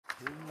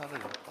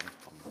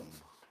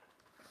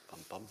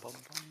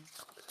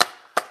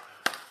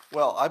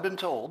Well, I've been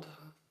told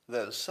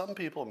that some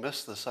people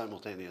miss the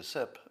simultaneous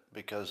sip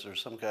because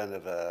there's some kind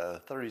of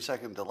a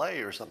 30-second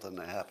delay or something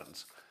that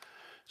happens.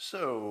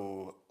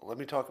 So let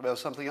me talk about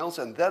something else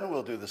and then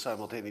we'll do the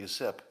simultaneous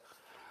sip.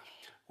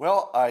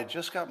 Well, I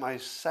just got my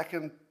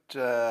second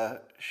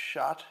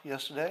shot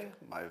yesterday,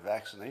 my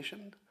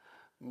vaccination,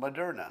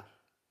 Moderna.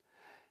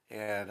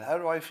 And how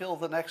do I feel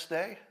the next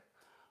day?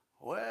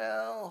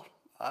 Well,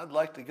 I'd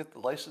like to get the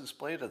license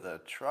plate of the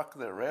truck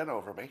that ran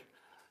over me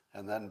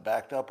and then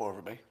backed up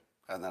over me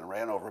and then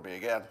ran over me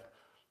again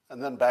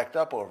and then backed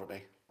up over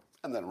me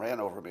and then ran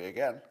over me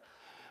again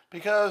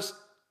because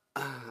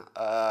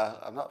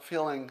I'm not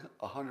feeling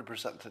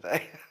 100%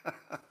 today.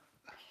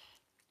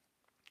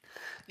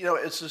 You know,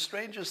 it's the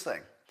strangest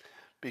thing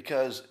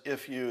because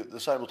the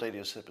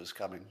simultaneous sip is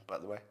coming, by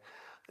the way.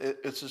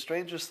 It's the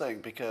strangest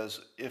thing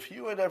because if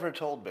you had ever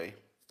told me,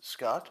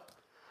 Scott,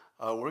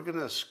 we're going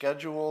to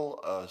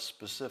schedule a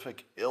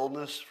specific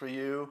illness for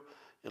you.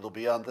 It'll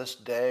be on this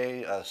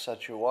day,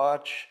 set your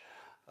watch.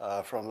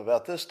 From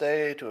about this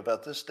day to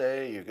about this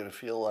day, you're going to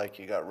feel like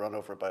you got run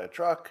over by a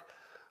truck.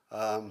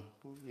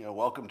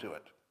 Welcome to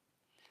it.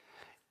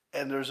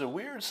 And there's a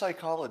weird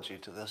psychology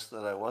to this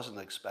that I wasn't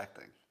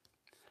expecting,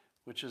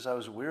 which is I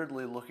was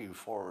weirdly looking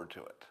forward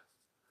to it.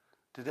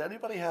 Did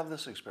anybody have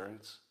this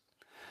experience?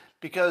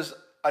 Because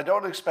I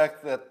don't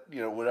expect that,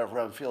 whatever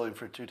I'm feeling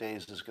for 2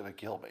 days is going to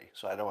kill me.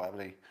 So I don't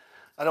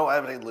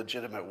have any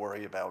legitimate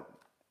worry about,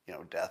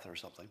 death or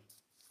something.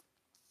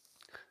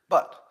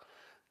 But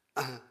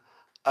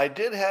I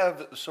did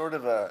have sort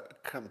of a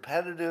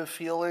competitive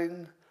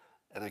feeling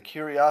and a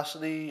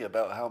curiosity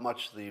about how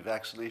much the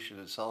vaccination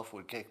itself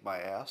would kick my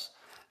ass.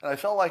 And I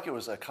felt like it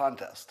was a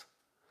contest.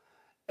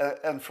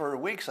 And for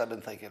weeks I've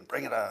been thinking,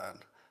 bring it on,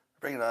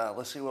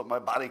 let's see what my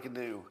body can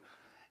do.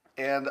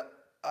 And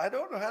I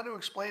don't know how to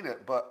explain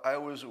it, but I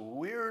was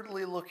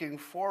weirdly looking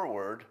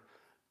forward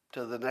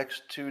to the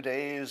next 2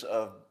 days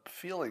of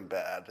feeling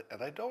bad.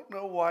 And I don't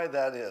know why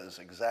that is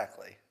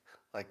exactly.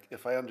 Like,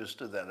 if I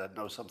understood that, I'd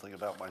know something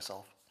about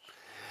myself.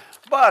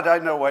 But I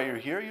know why you're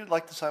here. You'd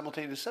like the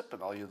simultaneous sip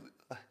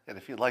and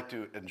if you'd like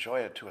to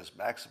enjoy it to its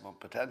maximum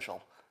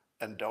potential.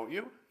 And don't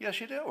you? Yes,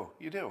 you do.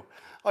 You do.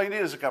 All you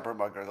need is a cup or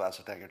mug or a glass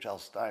of tank or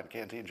chalice, stein,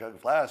 canteen, jug,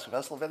 flask, a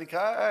vessel of any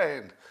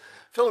kind.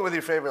 Fill it with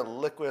your favorite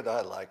liquid.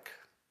 I like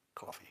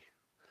coffee.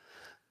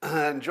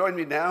 And join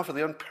me now for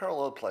the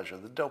unparalleled pleasure,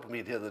 the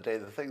dopamine hit of the day,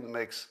 the thing that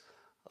makes,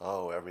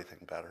 everything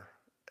better.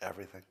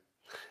 Everything.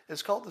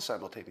 It's called the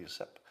simultaneous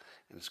sip.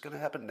 And it's going to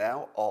happen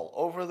now all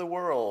over the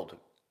world.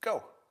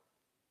 Go.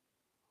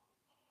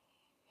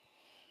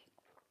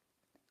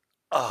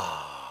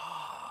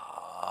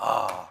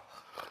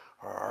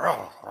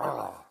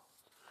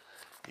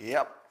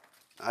 Yep.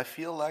 I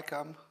feel like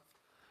I'm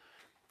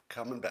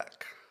coming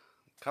back.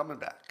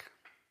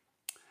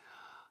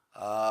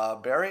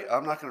 Barry,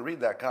 I'm not going to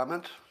read that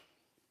comment,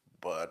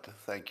 but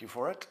thank you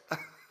for it.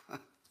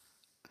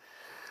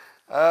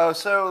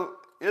 So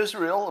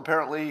Israel,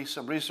 apparently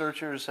some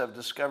researchers have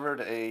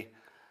discovered a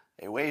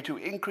way to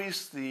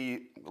increase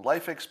the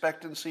life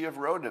expectancy of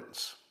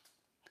rodents.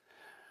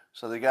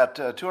 So they got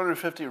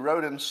 250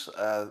 rodents,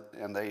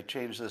 and they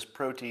changed this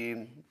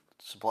protein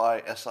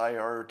supply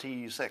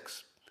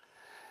SIRT6.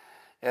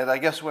 And I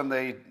guess when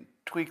they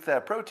tweaked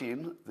that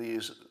protein,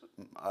 these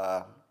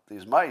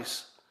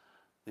mice,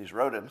 these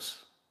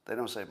rodents, they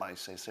don't say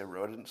mice, they say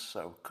rodents,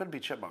 so could be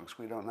chipmunks,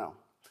 we don't know.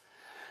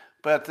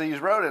 But these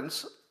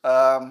rodents,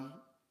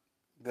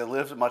 they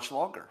lived much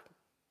longer.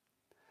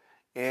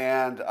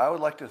 And I would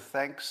like to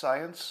thank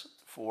science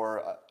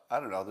for,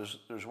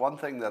 there's one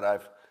thing that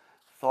I've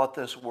thought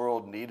this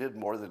world needed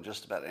more than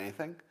just about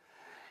anything,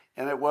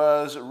 and it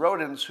was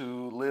rodents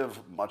who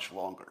live much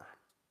longer.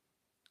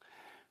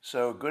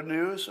 So good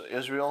news,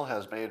 Israel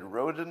has made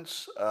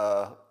rodents,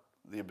 at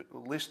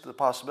least the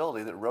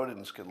possibility that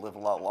rodents can live a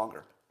lot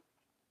longer.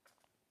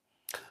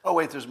 Oh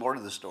wait, there's more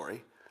to the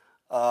story.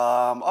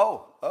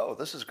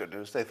 This is good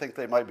news. They think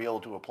they might be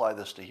able to apply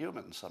this to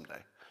humans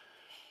someday.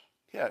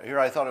 Yeah, here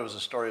I thought it was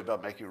a story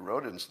about making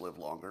rodents live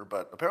longer,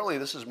 but apparently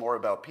this is more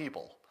about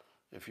people,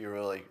 if you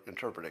really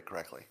interpret it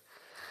correctly.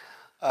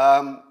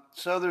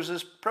 So there's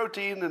this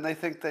protein, and they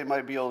think they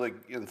might be able to,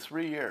 in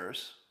 3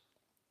 years,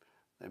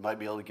 they might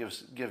be able to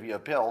give you a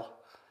pill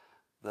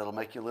that'll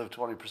make you live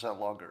 20%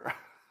 longer.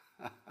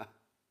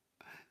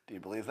 Do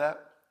you believe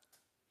that?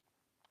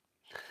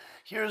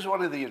 Here's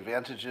one of the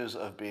advantages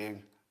of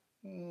being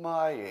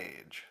my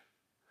age.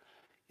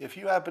 If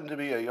you happen to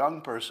be a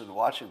young person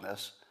watching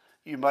this,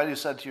 you might have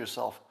said to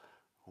yourself,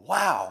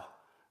 wow,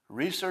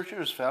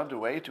 researchers found a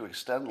way to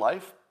extend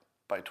life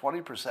by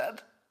 20%?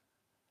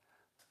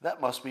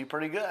 That must be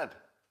pretty good.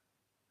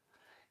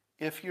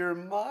 If you're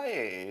my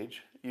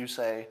age, you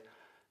say,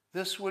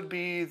 this would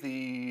be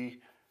the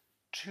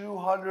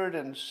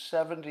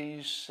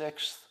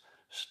 276th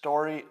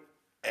story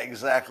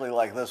exactly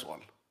like this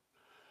one.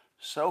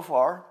 So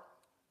far,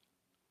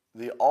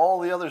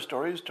 all the other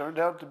stories turned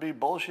out to be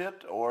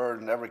bullshit or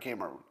never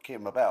came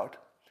about.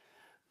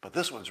 But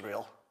this one's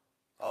real.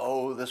 Oh,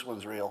 this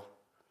one's real.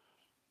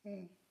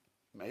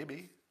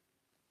 Maybe.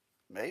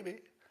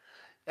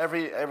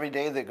 Every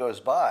day that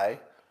goes by,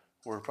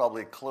 we're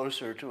probably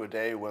closer to a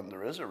day when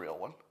there is a real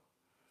one.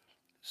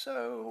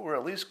 So we're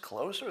at least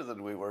closer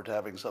than we were to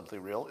having something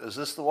real. Is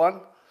this the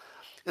one?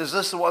 Is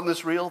this the one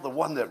that's real? The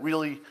one that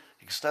really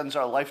extends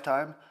our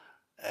lifetime?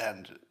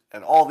 And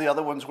all the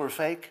other ones were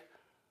fake?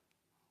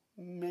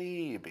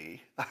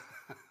 Maybe.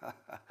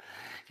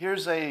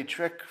 Here's a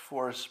trick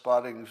for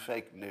spotting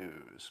fake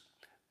news.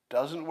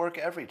 Doesn't work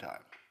every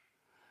time.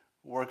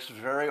 Works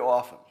very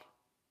often.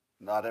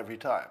 Not every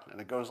time. And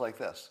it goes like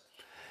this.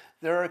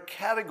 There are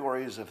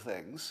categories of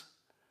things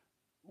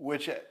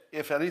which,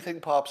 if anything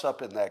pops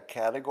up in that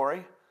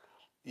category,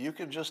 you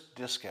can just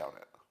discount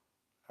it.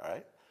 All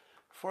right?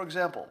 For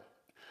example,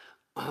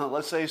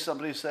 let's say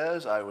somebody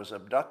says, I was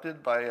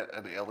abducted by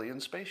an alien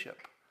spaceship,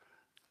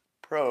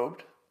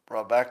 probed,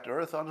 brought back to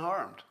Earth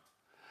unharmed.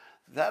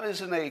 That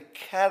is in a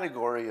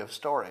category of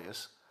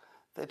stories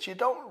that you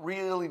don't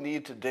really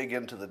need to dig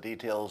into the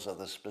details of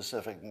the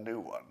specific new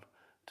one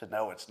to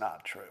know it's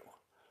not true,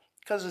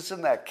 because it's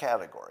in that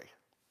category.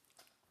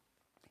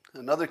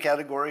 Another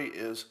category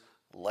is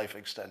life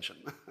extension.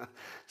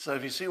 So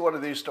if you see one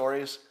of these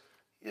stories,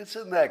 it's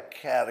in that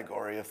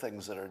category of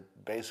things that are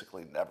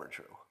basically never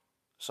true,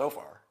 so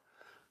far.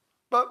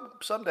 But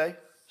someday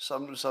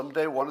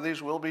one of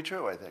these will be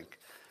true, I think.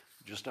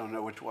 Just don't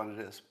know which one it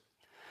is.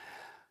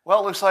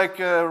 Well, it looks like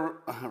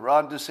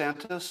Ron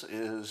DeSantis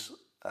is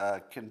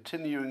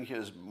continuing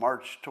his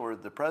march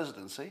toward the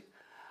presidency.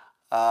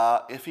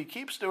 If he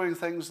keeps doing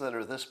things that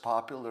are this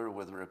popular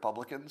with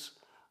Republicans,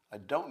 I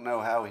don't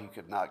know how he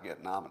could not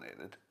get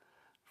nominated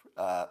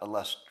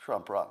unless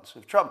Trump runs.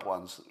 If Trump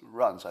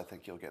runs, I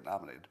think he'll get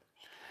nominated.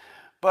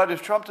 But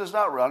if Trump does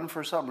not run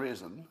for some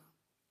reason,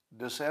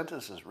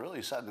 DeSantis is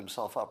really setting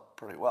himself up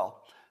pretty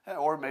well.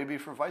 Or maybe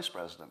for vice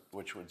president,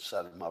 which would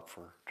set him up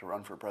to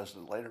run for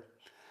president later.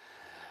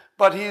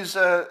 But he's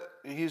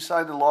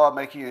signed a law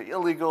making it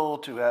illegal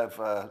to have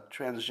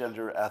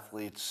transgender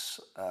athletes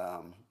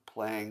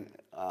playing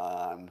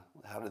on,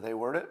 how do they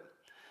word it?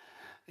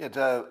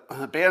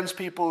 It bans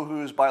people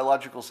whose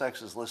biological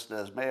sex is listed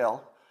as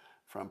male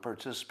from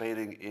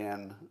participating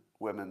in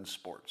women's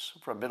sports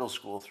from middle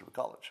school through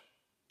college.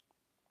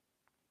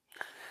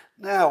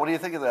 Now, what do you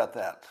think about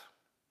that?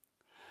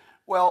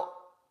 Well,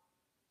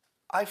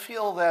 I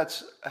feel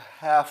that's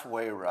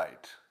halfway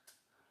right.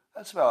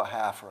 That's about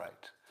half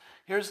right.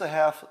 Here's the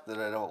half that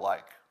I don't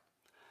like.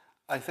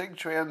 I think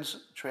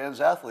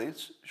trans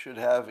athletes should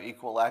have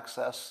equal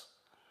access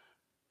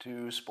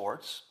to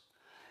sports.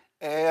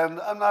 And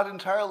I'm not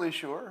entirely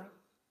sure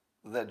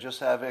that just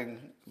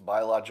having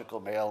biological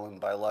male and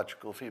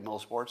biological female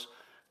sports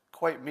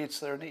quite meets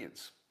their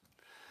needs.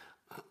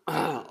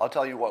 I'll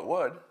tell you what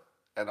would,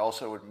 and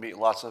also would meet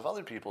lots of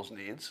other people's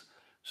needs.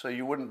 So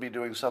you wouldn't be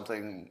doing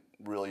something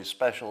really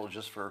special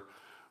just for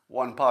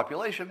one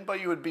population, but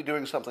you would be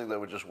doing something that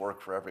would just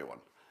work for everyone.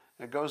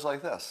 It goes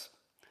like this.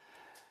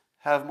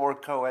 Have more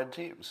co-ed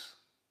teams.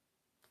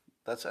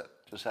 That's it.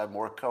 Just have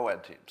more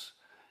co-ed teams.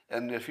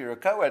 And if you're a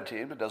co-ed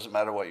team, it doesn't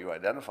matter what you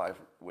identify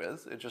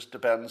with. It just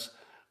depends.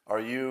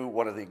 Are you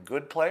one of the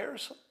good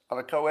players on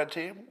a co-ed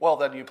team? Well,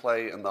 then you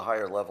play in the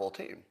higher level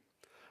team.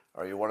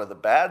 Are you one of the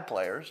bad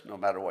players, no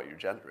matter what your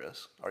gender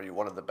is? Are you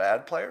one of the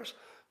bad players?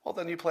 Well,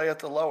 then you play at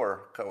the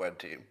lower co-ed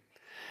team.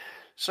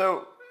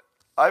 So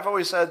I've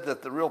always said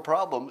that the real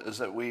problem is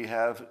that we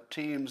have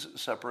teams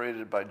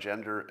separated by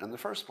gender in the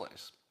first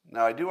place.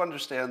 Now, I do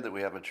understand that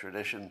we have a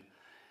tradition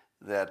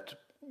that,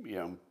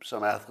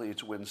 some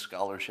athletes win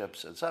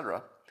scholarships,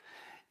 etc.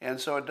 And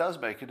so it does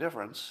make a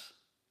difference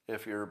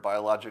if you're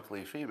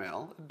biologically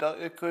female.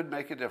 It could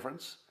make a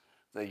difference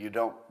that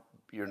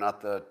you're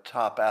not the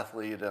top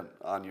athlete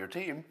on your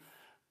team.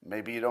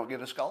 Maybe you don't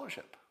get a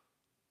scholarship.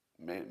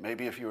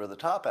 Maybe if you were the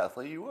top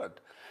athlete, you would.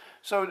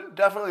 So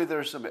definitely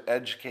there's some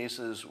edge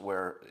cases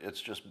where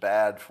it's just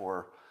bad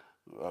for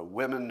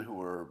women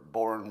who are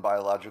born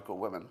biological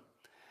women.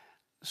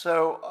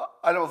 So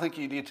I don't think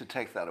you need to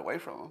take that away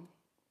from them,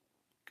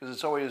 because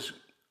it's always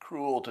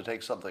cruel to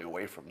take something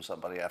away from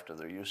somebody after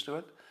they're used to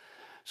it.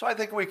 So I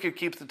think we could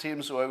keep the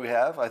teams the way we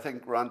have. I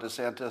think Ron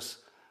DeSantis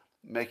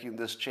making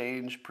this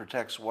change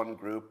protects one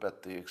group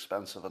at the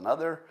expense of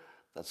another.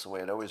 That's the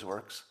way it always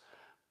works.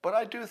 But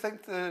I do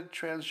think the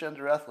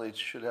transgender athletes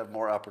should have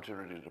more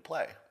opportunity to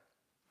play,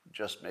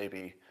 just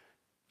maybe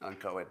on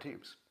co-ed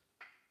teams.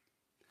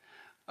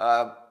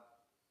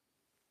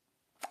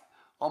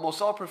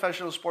 Almost all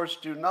professional sports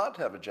do not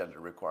have a gender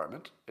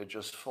requirement. It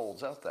just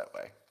folds out that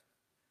way.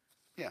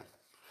 Yeah.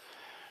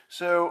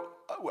 So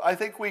I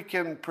think we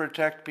can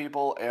protect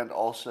people and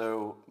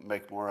also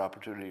make more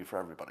opportunity for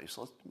everybody.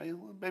 So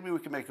maybe we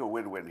can make a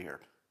win-win here.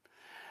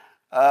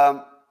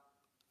 I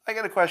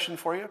got a question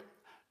for you.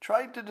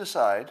 Try to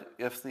decide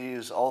if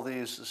all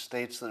these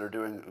states that are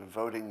doing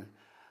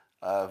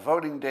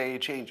voting day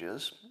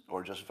changes,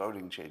 or just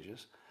voting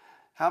changes,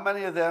 how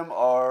many of them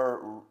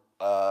are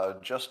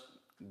just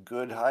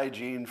good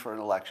hygiene for an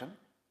election,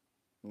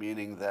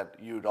 meaning that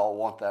you'd all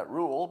want that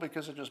rule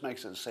because it just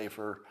makes it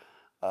safer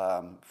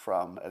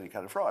from any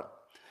kind of fraud.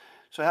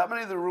 So how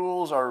many of the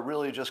rules are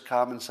really just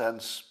common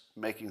sense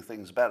making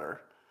things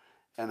better?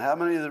 And how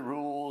many of the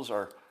rules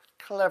are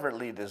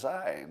cleverly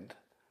designed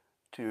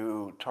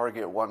to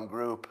target one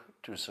group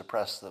to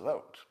suppress the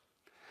vote?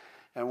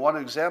 And one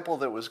example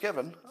that was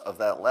given of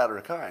that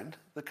latter kind,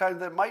 the kind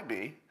that might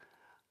be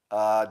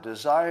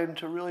designed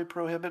to really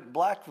prohibit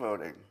black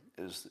voting,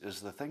 is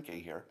the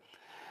thinking here.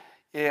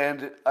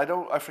 And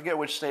I forget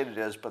which state it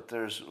is, but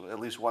there's at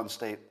least one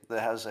state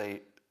that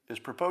is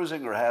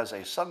proposing or has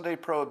a Sunday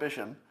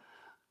prohibition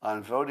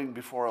on voting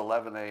before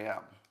 11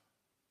 a.m.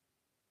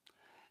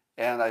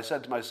 And I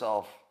said to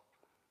myself,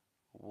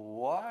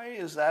 why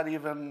is that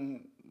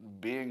even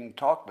being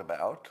talked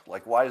about?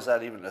 Like, why is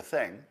that even a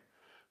thing?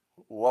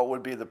 What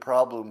would be the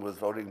problem with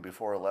voting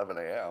before 11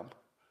 a.m.?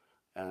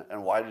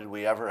 And why did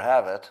we ever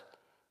have it?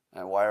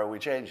 And why are we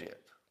changing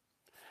it?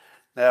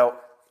 Now,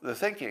 the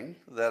thinking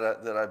that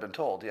I've been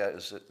told,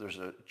 is that there's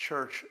a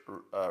church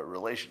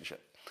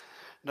relationship.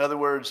 In other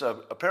words,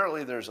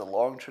 apparently there's a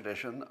long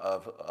tradition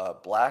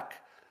of black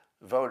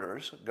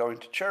voters going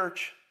to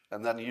church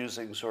and then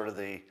using sort of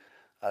the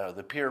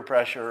peer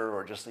pressure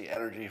or just the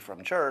energy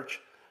from church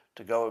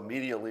to go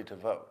immediately to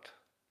vote.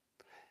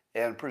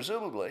 And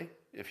presumably,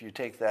 if you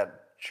take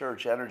that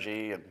church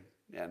energy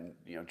and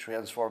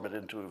transform it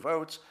into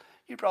votes,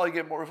 you probably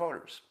get more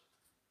voters.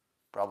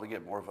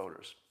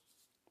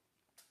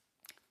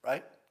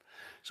 Right?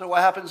 So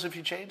what happens if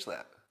you change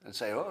that and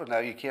say, oh, now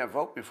you can't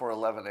vote before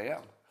 11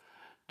 a.m.?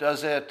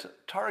 Does it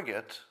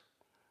target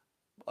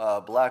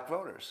black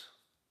voters?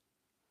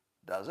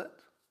 Does it?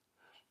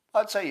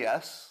 I'd say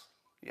yes.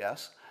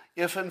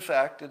 If in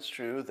fact it's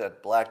true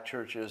that black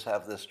churches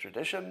have this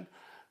tradition,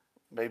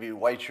 maybe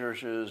white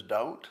churches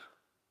don't.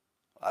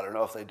 I don't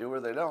know if they do or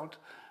they don't.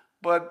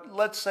 But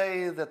let's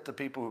say that the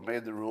people who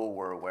made the rule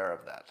were aware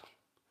of that.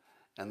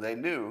 And they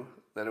knew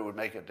that it would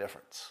make a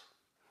difference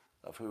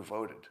of who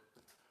voted.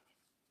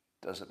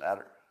 Does it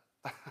matter?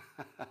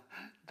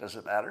 Does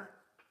it matter?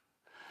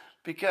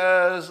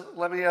 Because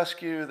let me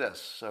ask you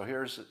this. So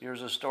here's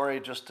a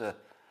story just to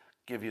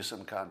give you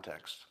some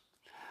context.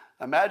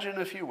 Imagine,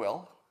 if you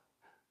will,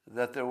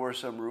 that there were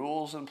some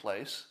rules in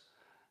place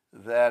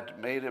that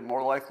made it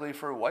more likely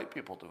for white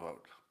people to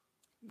vote.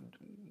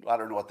 I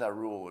don't know what that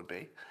rule would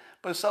be,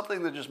 but it's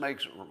something that just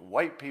makes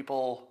white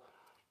people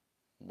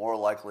more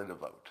likely to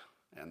vote.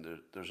 And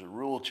there's a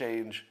rule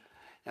change,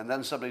 and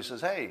then somebody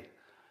says, hey,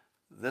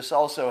 this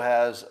also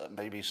has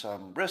maybe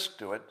some risk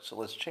to it, so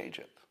let's change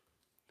it.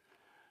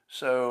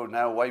 So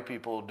now white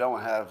people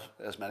don't have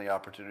as many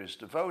opportunities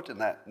to vote in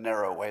that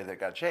narrow way that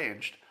got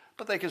changed,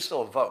 but they can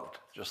still vote,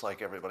 just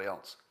like everybody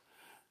else.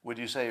 Would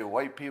you say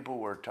white people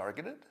were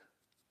targeted?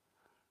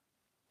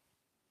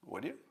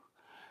 Would you?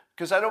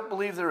 Because I don't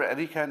believe there are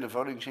any kind of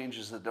voting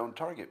changes that don't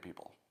target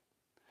people.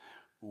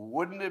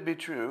 Wouldn't it be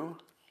true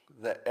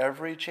that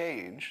every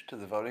change to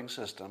the voting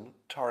system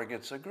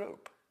targets a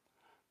group?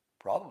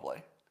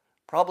 Probably.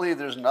 Probably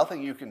there's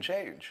nothing you can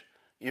change,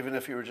 even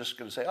if you were just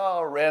going to say,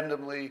 oh,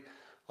 randomly,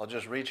 I'll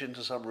just reach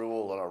into some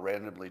rule and I'll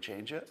randomly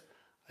change it.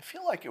 I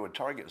feel like it would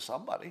target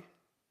somebody,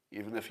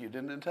 even if you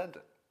didn't intend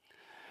it.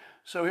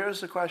 So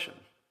here's the question.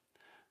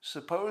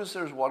 Suppose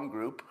there's one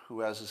group who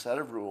has a set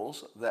of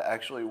rules that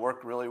actually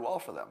work really well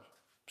for them,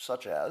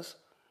 such as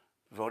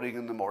voting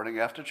in the morning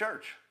after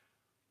church.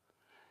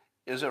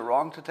 Is it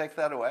wrong to take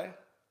that away?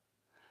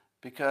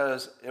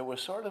 Because it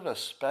was sort of a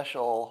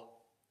special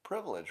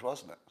privilege,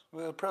 wasn't it?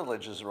 Well,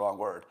 privilege is the wrong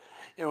word.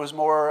 It was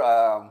more,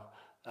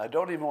 I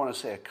don't even want to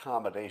say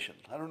accommodation.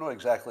 I don't know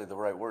exactly the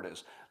right word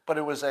is. But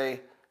it was a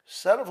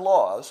set of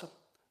laws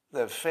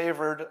that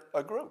favored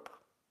a group.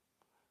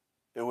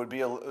 It would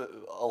be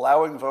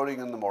allowing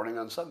voting in the morning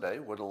on Sunday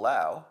would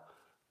allow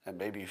and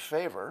maybe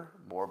favor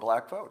more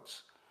black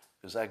votes.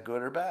 Is that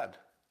good or bad?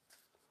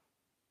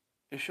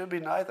 It should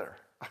be neither.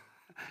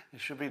 It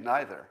should be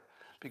neither.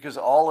 Because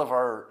all of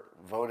our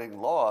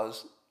voting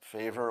laws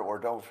favor or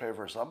don't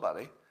favor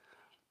somebody.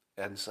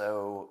 And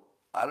so,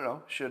 I don't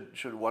know,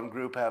 should one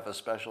group have a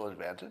special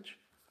advantage?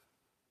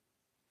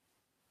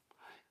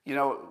 You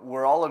know,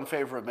 we're all in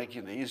favor of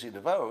making it easy to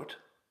vote,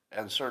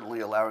 and certainly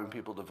allowing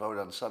people to vote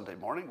on Sunday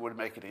morning would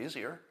make it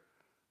easier,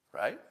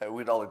 right?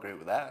 We'd all agree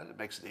with that. It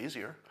makes it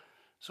easier.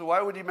 So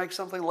why would you make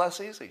something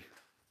less easy?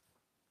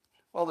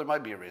 Well, there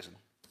might be a reason.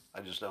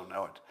 I just don't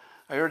know it.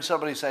 I heard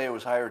somebody say it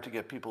was harder to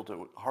get people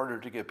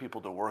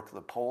to work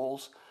the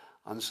polls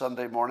on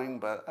Sunday morning,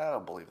 but I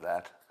don't believe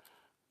that.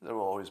 There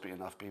will always be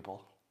enough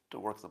people to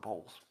work the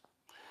polls.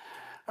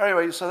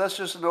 Anyway, so that's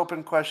just an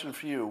open question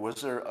for you.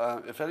 Was there,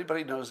 if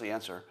anybody knows the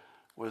answer,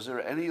 was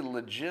there any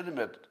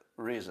legitimate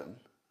reason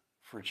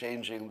for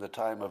changing the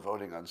time of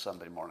voting on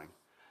Sunday morning?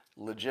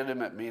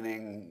 Legitimate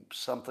meaning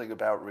something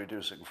about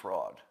reducing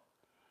fraud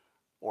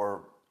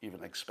or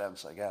even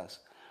expense, I guess.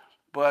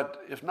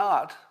 But if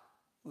not,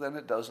 then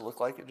it does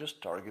look like it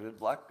just targeted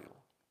black people.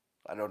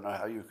 I don't know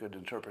how you could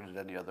interpret it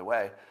any other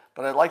way,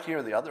 but I'd like to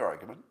hear the other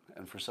argument,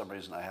 and for some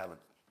reason I haven't.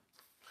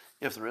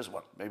 If there is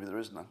one, maybe there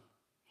is none.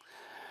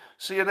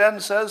 CNN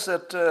says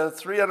that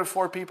 3 out of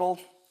 4 people,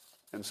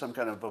 in some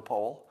kind of a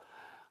poll,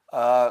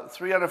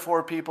 Three out of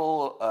four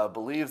people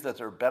believe that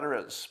they're better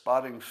at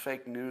spotting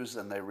fake news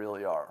than they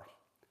really are.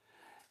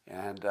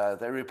 And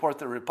they report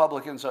that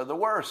Republicans are the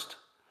worst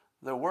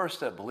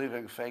at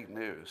believing fake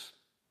news.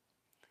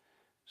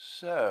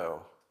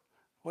 So,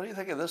 what do you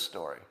think of this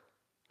story?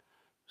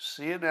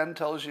 CNN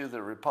tells you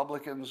that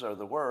Republicans are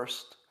the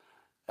worst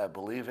at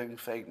believing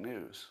fake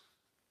news.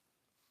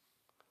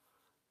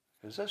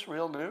 Is this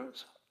real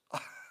news?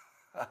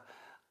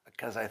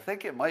 Because I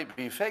think it might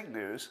be fake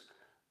news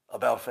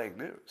about fake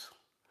news.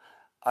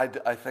 I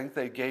think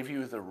they gave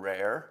you the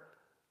rare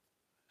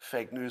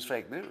fake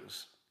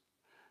news.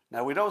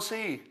 Now, we don't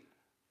see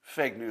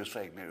fake news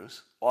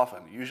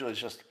often. Usually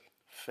it's just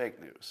fake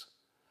news.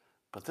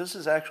 But this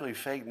is actually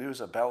fake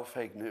news about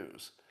fake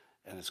news,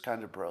 and it's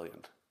kind of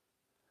brilliant.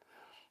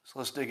 So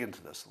let's dig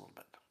into this a little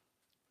bit.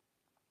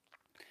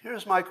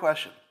 Here's my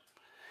question.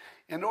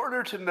 In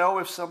order to know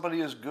if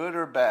somebody is good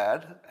or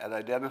bad at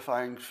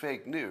identifying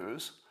fake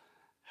news,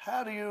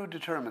 how do you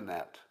determine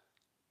that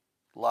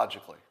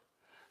logically?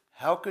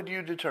 How could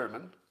you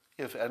determine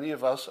if any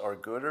of us are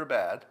good or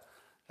bad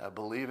at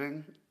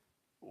believing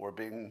or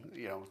being,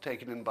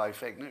 taken in by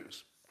fake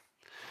news?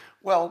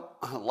 Well,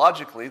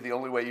 logically, the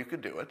only way you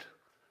could do it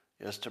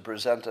is to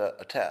present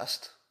a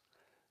test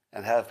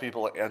and have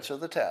people answer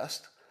the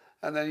test,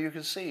 and then you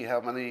can see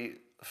how many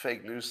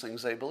fake news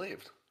things they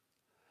believed.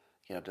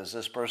 Does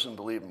this person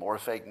believe more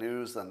fake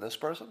news than this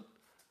person?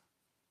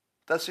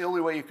 That's the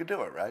only way you could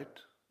do it, right?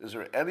 Is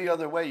there any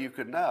other way you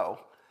could know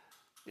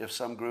if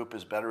some group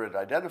is better at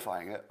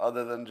identifying it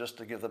other than just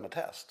to give them a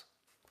test?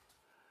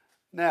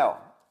 Now,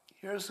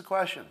 here's the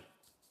question.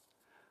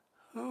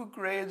 Who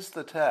grades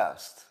the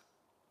test?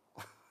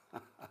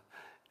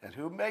 And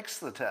who makes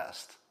the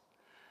test?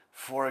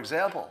 For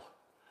example,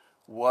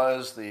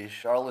 was the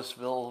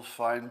Charlottesville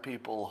Fine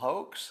People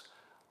hoax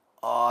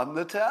on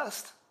the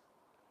test?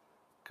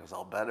 Because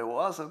I'll bet it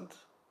wasn't.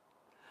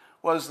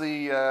 Was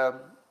the,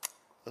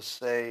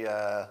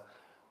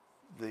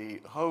 the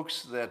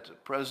hoax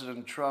that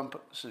President Trump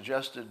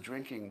suggested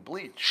drinking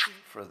bleach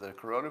for the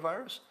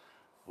coronavirus,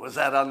 was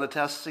that on the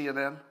test,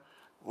 CNN?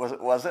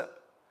 Was it?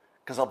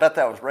 Because I'll bet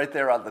that was right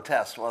there on the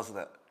test, wasn't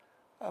it?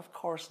 Of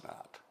course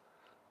not.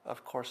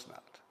 Of course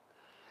not.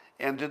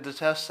 And did the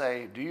test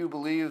say, do you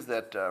believe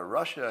that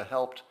Russia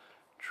helped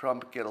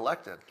Trump get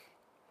elected?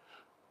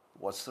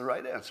 What's the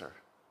right answer?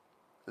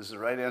 Is the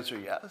right answer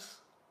yes?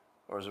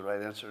 Or is the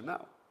right answer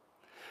no?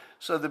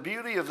 So the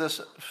beauty of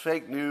this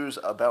fake news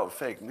about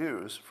fake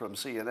news from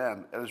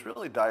CNN is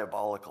really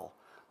diabolical.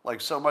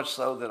 Like so much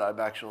so that I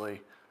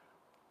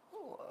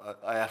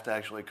have to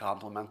actually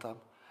compliment them.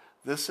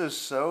 This is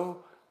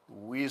so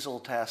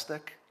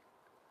weasel-tastic.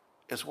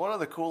 It's one of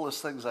the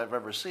coolest things I've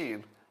ever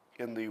seen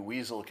in the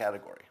weasel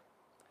category.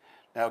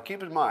 Now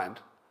keep in mind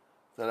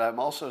that I'm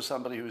also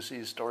somebody who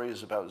sees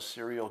stories about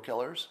serial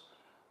killers,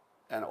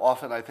 and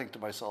often I think to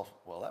myself,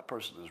 well, that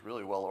person is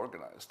really well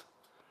organized.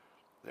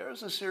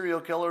 There's a serial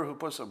killer who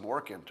put some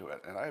work into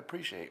it, and I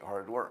appreciate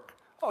hard work.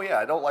 Oh yeah,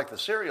 I don't like the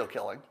serial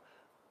killing,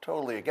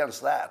 totally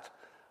against that.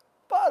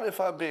 But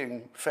if I'm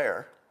being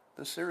fair,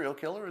 the serial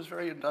killer is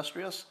very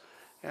industrious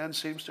and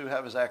seems to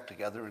have his act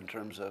together in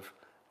terms of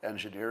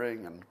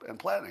engineering and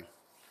planning.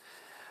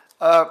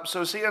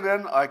 So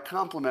CNN, I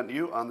compliment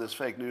you on this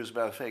fake news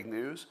about fake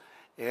news.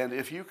 And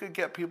if you could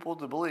get people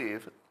to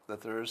believe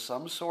that there is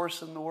some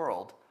source in the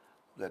world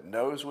that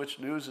knows which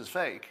news is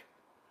fake,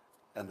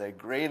 and they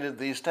graded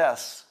these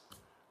tests,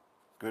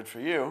 good for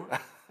you,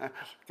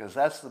 because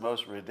that's the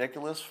most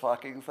ridiculous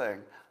fucking thing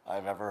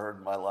I've ever heard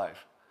in my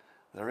life.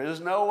 There is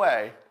no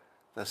way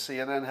that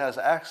CNN has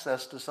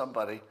access to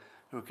somebody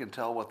who can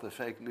tell what the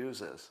fake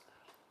news is.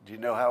 Do you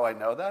know how I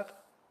know that?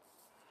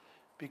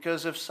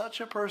 Because if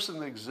such a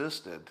person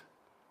existed,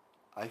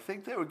 I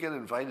think they would get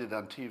invited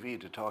on TV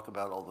to talk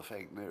about all the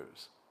fake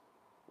news,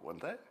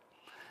 wouldn't they?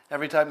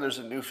 Every time there's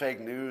a new fake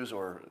news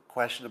or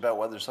question about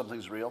whether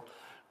something's real,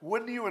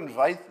 wouldn't you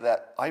invite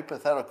that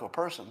hypothetical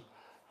person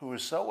who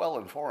is so well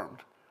informed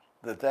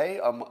that they,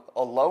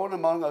 alone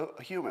among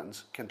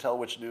humans, can tell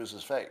which news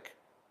is fake?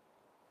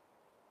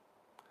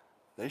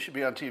 They should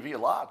be on TV a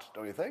lot,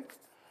 don't you think?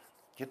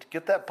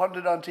 Get that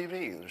pundit on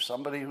TV. There's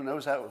somebody who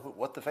knows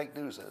what the fake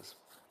news is.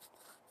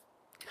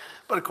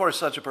 But of course,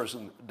 such a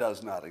person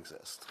does not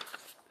exist.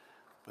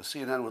 But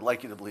CNN would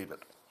like you to believe it.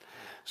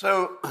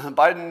 So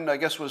Biden, I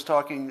guess, was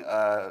talking,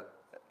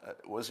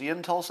 was he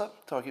in Tulsa?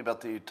 Talking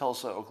about the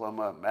Tulsa,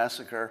 Oklahoma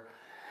massacre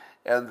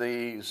and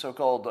the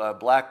so-called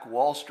Black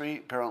Wall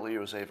Street. Apparently it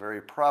was a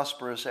very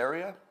prosperous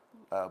area.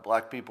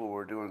 Black people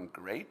were doing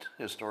great,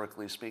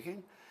 historically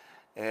speaking.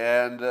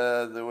 And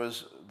there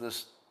was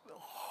this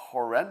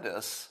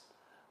horrendous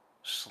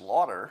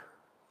slaughter.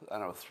 I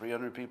don't know,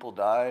 300 people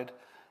died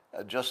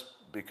just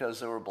because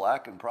they were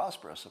black and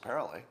prosperous,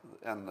 apparently.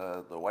 And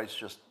the whites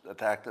just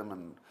attacked them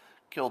and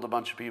killed a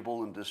bunch of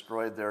people and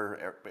destroyed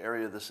their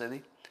area of the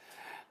city.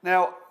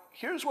 Now,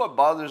 here's what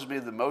bothers me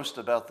the most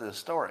about this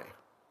story,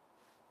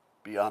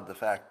 beyond the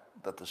fact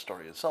that the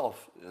story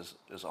itself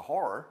is a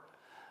horror.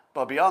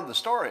 But beyond the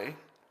story,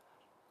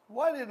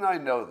 why didn't I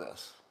know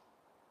this?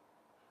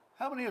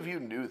 How many of you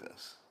knew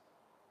this?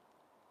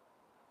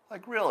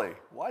 Like, really,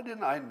 why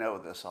didn't I know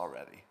this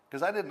already?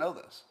 Because I didn't know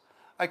this.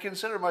 I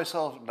consider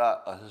myself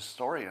not a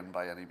historian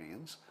by any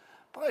means,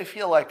 but I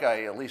feel like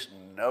I at least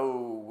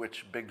know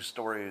which big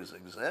stories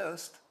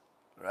exist,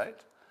 right?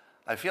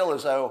 I feel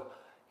as though,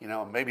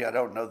 maybe I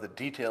don't know the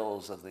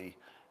details of the,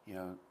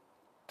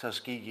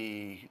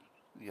 Tuskegee,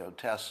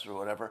 tests or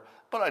whatever,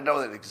 but I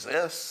know that it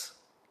exists.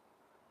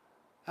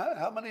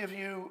 How many of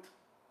you,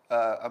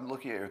 I'm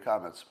looking at your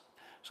comments,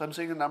 so I'm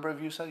seeing a number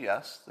of you said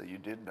yes, that you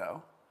did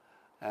know,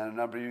 and a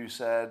number of you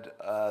said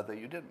that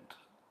you didn't.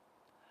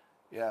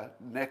 Yeah,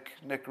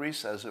 Nick Reese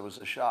says it was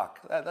a shock.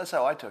 That's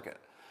how I took it.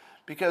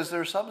 Because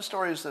there are some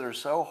stories that are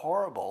so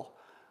horrible,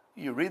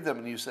 you read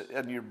them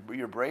and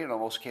your brain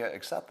almost can't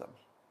accept them.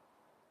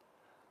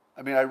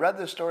 I mean, I read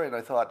this story and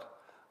I thought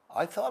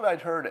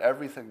I'd heard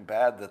everything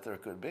bad that there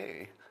could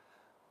be,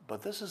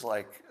 but this is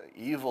like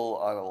evil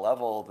on a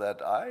level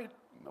that I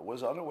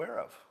was unaware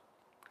of.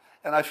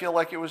 And I feel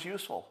like it was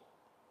useful.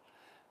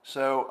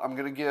 So I'm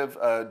going to give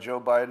Joe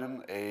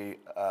Biden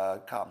a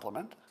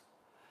compliment,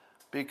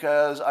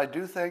 because I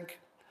do think,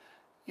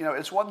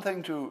 it's one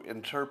thing to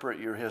interpret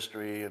your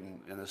history in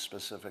a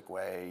specific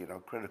way,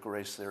 critical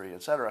race theory,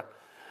 etc.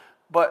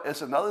 But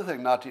it's another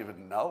thing not to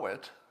even know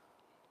it,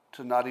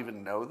 to not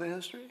even know the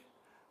history.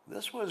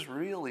 This was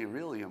really,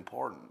 really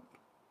important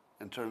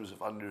in terms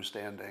of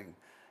understanding,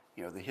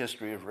 the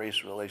history of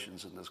race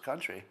relations in this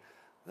country.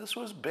 This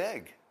was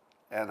big.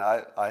 And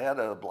I had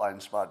a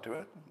blind spot to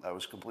it. I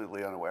was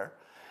completely unaware.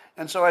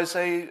 And so I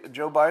say,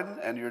 Joe Biden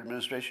and your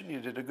administration, you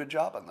did a good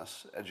job on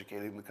this,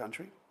 educating the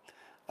country.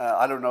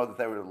 I don't know that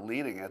they were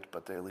leading it,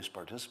 but they at least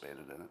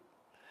participated in it.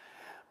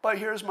 But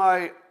here's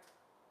my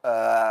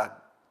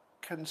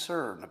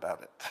concern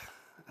about it.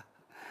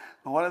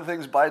 One of the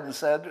things Biden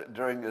said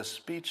during his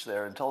speech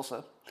there in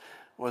Tulsa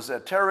was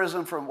that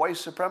terrorism from white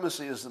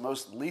supremacy is the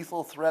most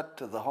lethal threat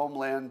to the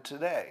homeland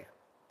today.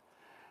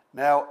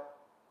 Now,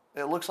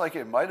 it looks like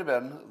it might have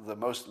been the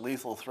most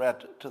lethal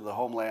threat to the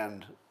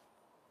homeland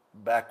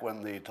back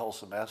when the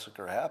Tulsa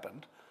massacre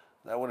happened.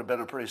 That would have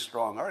been a pretty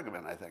strong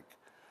argument, I think.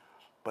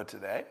 But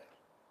today,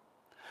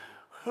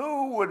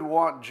 who would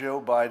want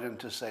Joe Biden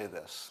to say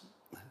this?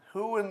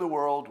 Who in the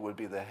world would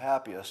be the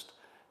happiest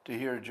to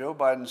hear Joe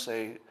Biden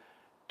say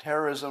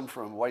terrorism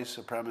from white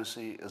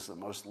supremacy is the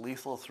most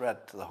lethal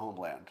threat to the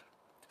homeland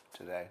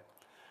today?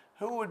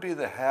 Who would be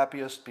the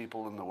happiest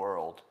people in the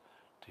world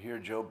to hear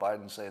Joe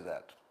Biden say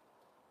that?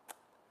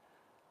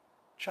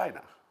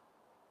 China,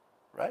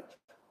 right?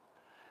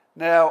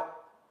 Now,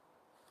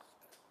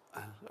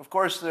 of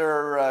course,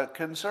 there are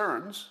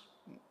concerns,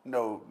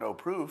 no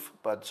proof,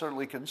 but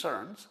certainly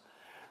concerns,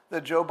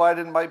 that Joe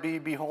Biden might be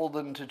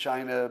beholden to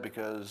China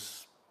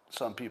because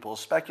some people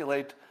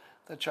speculate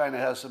that China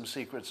has some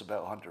secrets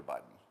about Hunter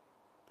Biden.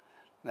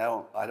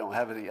 Now, I don't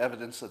have any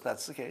evidence that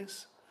that's the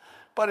case,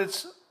 but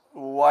it's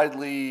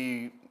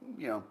widely,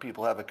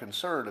 people have a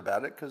concern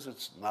about it because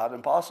it's not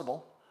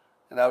impossible.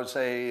 And I would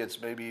say it's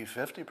maybe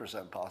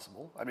 50%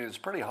 possible. I mean, it's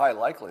pretty high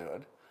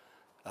likelihood.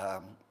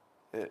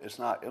 It's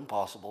not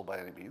impossible by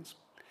any means.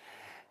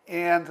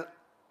 And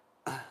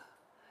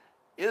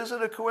is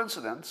it a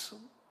coincidence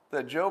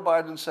that Joe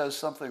Biden says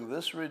something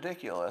this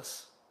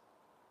ridiculous,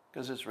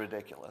 because it's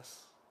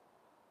ridiculous?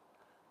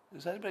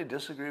 Does anybody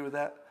disagree with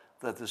that?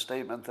 That the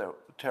statement that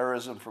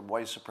terrorism from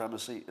white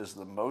supremacy is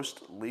the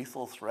most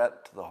lethal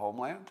threat to the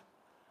homeland?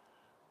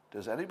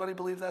 Does anybody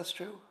believe that's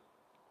true?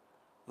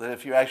 That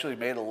if you actually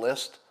made a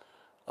list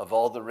of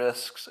all the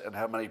risks and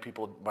how many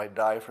people might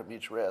die from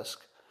each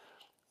risk,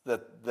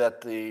 that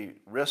the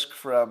risk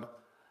from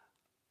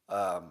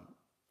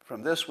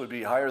this would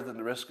be higher than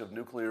the risk of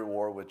nuclear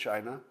war with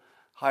China,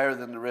 higher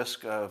than the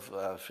risk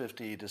of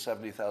 50 to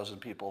 70,000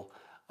 people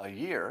a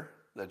year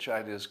that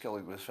China is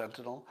killing with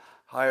fentanyl,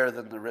 higher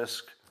than the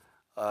risk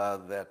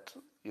that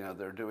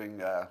they're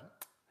doing,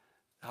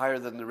 higher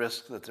than the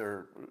risk that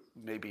they're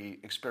maybe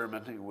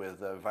experimenting with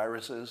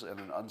viruses in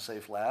an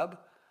unsafe lab.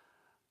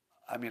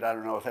 I mean, I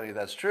don't know if any of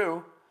that's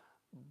true,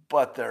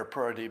 but they're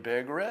pretty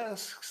big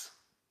risks.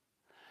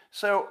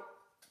 So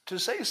to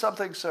say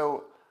something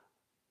so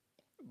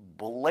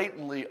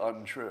blatantly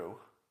untrue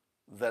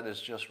that is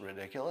just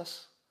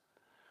ridiculous,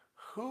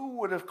 who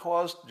would have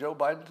caused Joe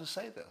Biden to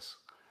say this?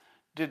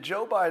 Did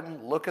Joe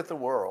Biden look at the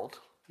world,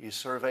 he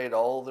surveyed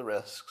all the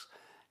risks,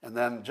 and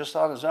then just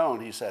on his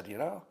own he said,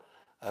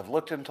 I've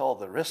looked into all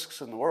the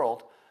risks in the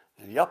world,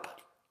 and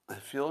yup, I'm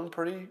feeling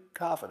pretty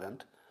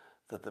confident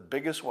that the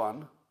biggest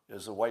one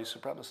is the white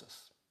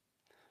supremacists.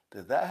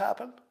 Did that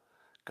happen?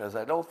 Because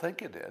I don't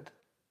think it did.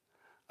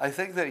 I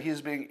think that he's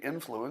being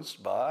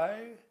influenced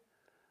by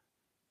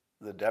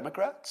the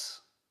Democrats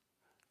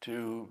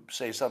to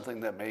say something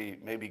that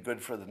may be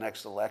good for the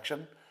next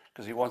election,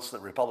 because he wants the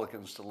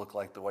Republicans to look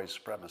like the white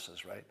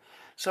supremacists, right?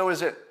 So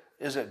is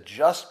it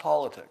just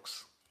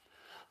politics?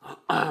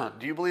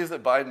 Do you believe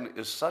that Biden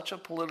is such a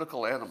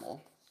political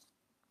animal,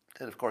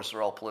 and of course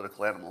they're all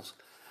political animals,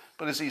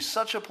 but is he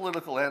such a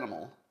political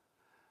animal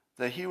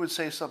that he would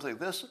say something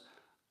this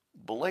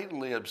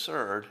blatantly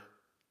absurd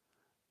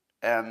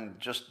and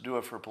just do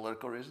it for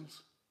political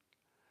reasons?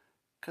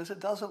 Because it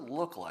doesn't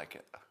look like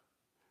it.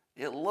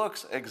 It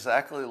looks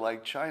exactly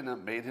like China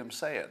made him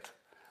say it.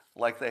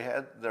 Like they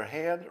had their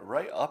hand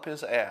right up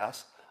his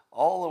ass,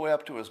 all the way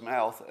up to his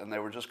mouth, and they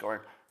were just going,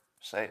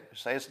 say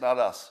it's not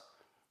us.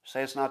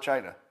 Say it's not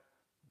China.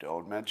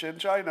 Don't mention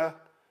China.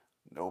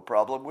 No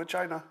problem with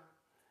China.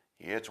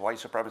 It's white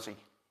supremacy.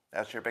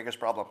 That's your biggest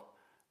problem.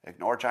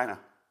 Ignore China.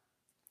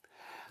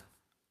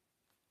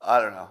 I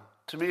don't know.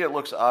 To me, it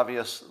looks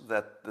obvious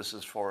that this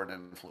is foreign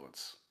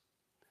influence.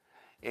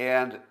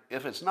 And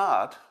if it's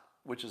not,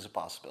 which is a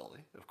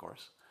possibility, of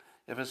course,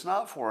 if it's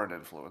not foreign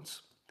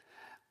influence,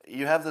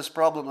 you have this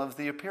problem of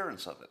the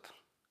appearance of it.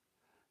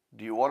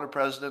 Do you want a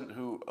president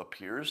who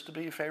appears to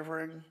be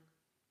favoring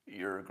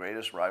your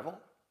greatest rival?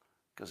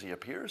 Because he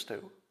appears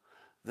to.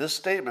 This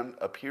statement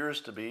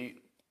appears to be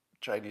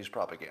Chinese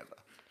propaganda.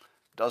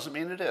 Doesn't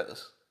mean it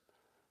is,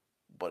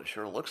 but it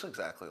sure looks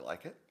exactly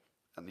like it,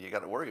 and you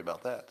got to worry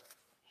about that.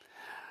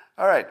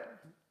 All right.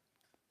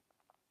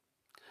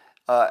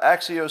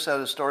 Axios had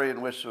a story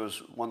in which there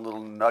was one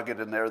little nugget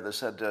in there that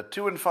said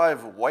 2 in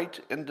 5 white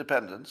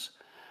independents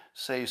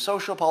say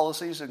social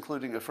policies,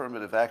 including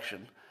affirmative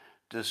action,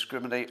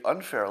 discriminate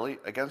unfairly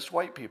against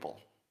white people.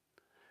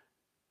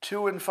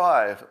 2 in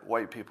 5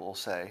 white people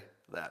say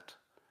that.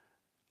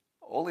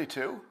 Only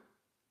 2?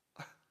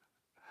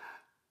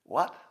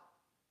 What?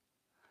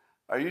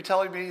 Are you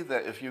telling me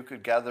that if you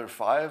could gather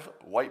 5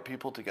 white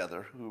people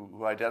together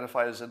who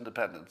identify as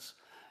independents,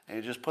 and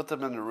you just put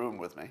them in the room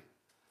with me,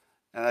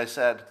 and I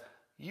said,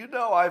 you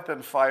know I've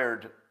been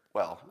fired,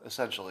 well,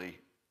 essentially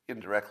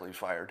indirectly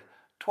fired,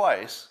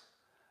 twice,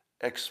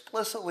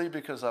 explicitly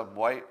because I'm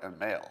white and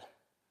male.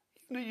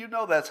 You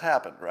know that's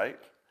happened, right?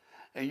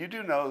 And you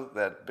do know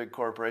that big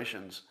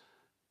corporations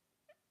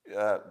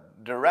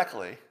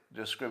directly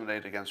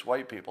discriminate against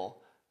white people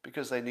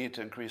because they need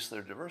to increase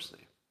their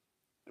diversity,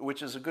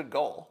 which is a good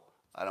goal.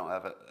 I don't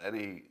have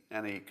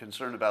any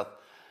concern about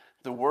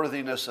the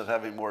worthiness of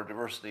having more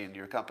diversity in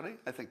your company.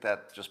 I think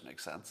that just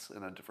makes sense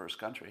in a diverse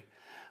country.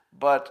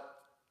 But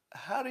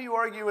how do you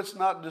argue it's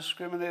not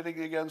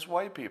discriminating against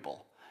white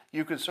people?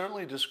 You could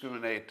certainly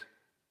discriminate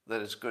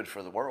that it's good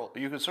for the world.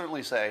 You could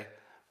certainly say,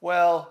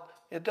 well,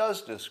 it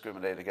does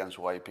discriminate against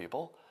white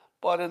people,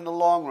 but in the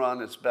long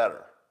run, it's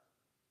better.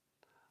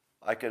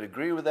 I could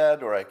agree with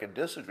that or I could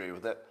disagree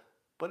with it,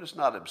 but it's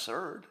not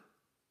absurd.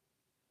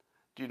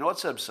 Do you know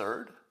what's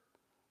absurd?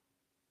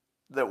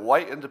 That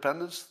white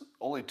independents,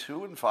 only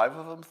 2 in 5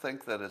 of them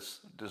think that it's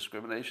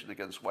discrimination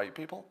against white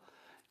people.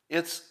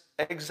 It's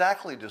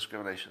exactly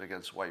discrimination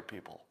against white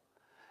people.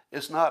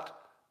 It's not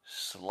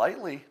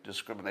slightly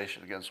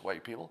discrimination against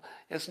white people.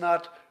 It's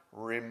not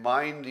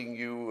reminding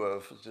you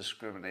of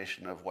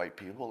discrimination of white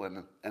people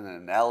in an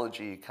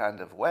analogy kind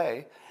of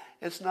way.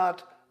 It's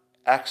not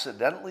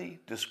accidentally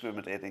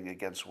discriminating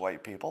against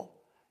white people.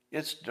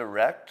 It's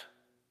direct,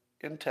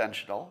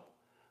 intentional,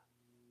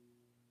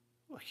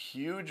 a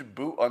huge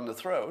boot on the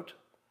throat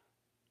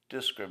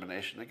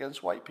discrimination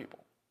against white people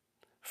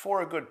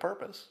for a good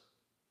purpose.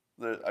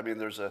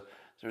 There's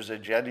a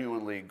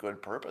genuinely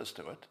good purpose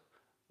to it,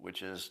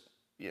 which is,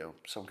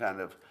 some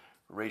kind of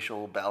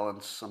racial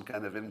balance, some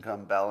kind of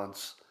income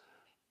balance.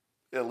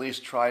 At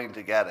least trying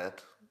to get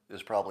it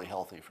is probably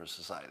healthy for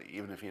society.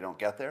 Even if you don't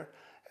get there,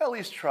 at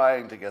least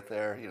trying to get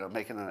there,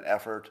 making an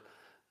effort,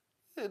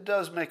 it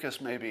does make us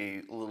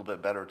maybe a little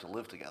bit better to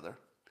live together.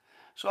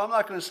 So I'm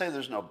not going to say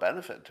there's no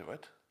benefit to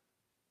it.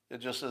 It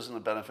just isn't a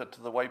benefit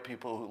to the white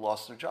people who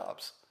lost their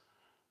jobs.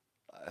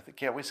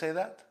 Can't we say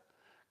that?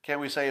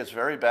 Can't we say it's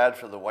very bad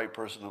for the white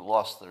person who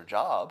lost their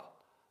job,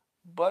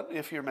 but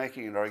if you're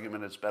making an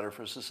argument it's better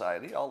for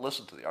society, I'll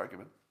listen to the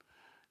argument.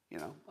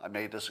 I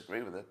may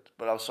disagree with it,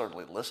 but I'll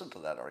certainly listen to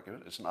that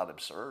argument. It's not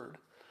absurd.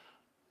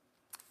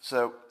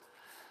 So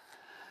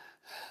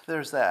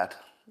there's that.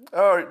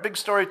 All right, big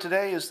story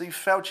today is the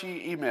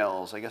Fauci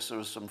emails. I guess there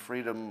was some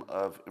freedom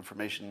of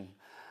information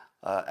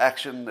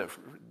action that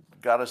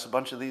got us a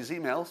bunch of these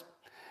emails.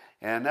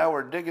 And now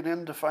we're digging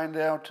in to find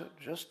out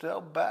just how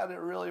bad it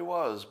really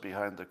was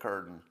behind the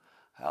curtain.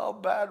 How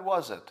bad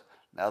was it?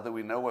 Now that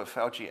we know what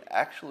Fauci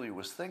actually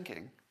was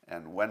thinking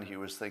and when he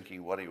was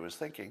thinking what he was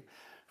thinking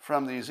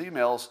from these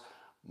emails,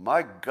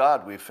 my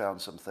God, we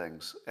found some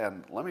things.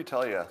 And let me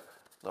tell you,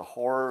 the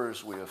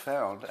horrors we have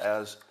found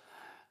as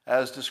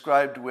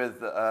described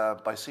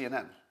by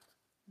CNN.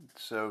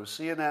 So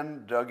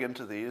CNN dug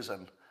into these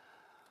and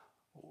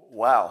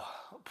wow.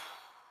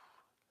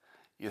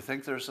 You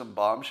think there's some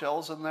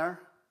bombshells in there?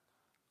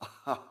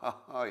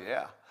 Oh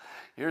yeah.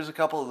 Here's a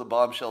couple of the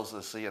bombshells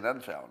that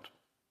CNN found.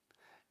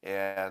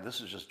 And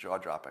this is just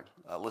jaw-dropping.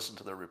 Listen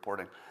to their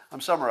reporting.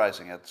 I'm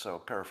summarizing it, so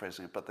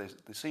paraphrasing it, but the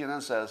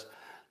CNN says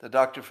that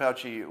Dr.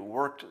 Fauci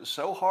worked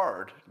so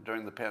hard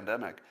during the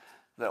pandemic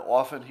that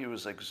often he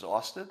was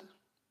exhausted.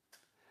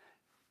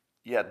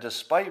 Yet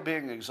despite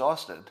being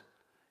exhausted,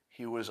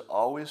 he was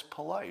always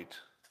polite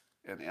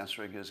in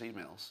answering his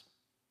emails.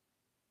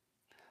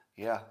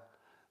 Yeah,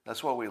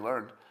 that's what we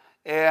learned.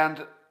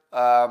 And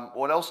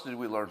what else did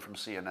we learn from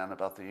CNN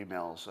about the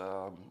emails?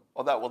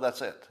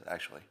 That's it,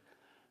 actually.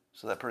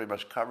 So that pretty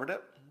much covered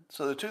it.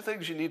 So the two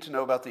things you need to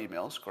know about the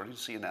emails, according to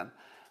CNN,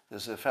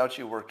 is that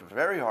Fauci worked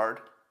very hard,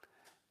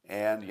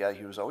 and yeah,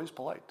 he was always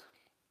polite.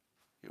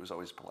 He was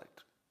always polite.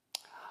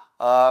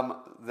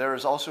 There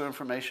is also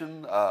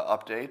information,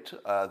 update,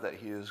 that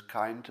he is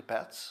kind to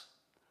pets.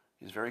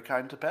 He's very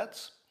kind to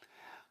pets.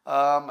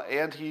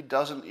 And he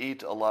doesn't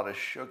eat a lot of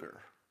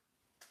sugar.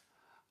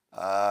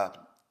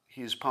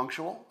 He's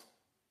punctual,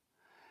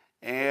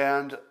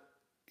 and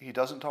he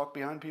doesn't talk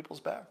behind people's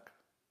back.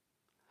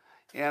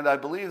 And I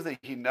believe that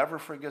he never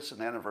forgets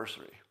an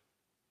anniversary.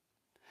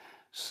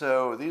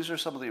 So these are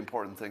some of the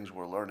important things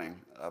we're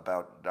learning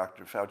about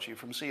Dr. Fauci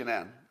from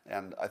CNN.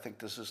 And I think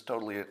this is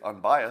totally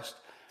unbiased,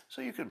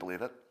 so you can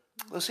believe it.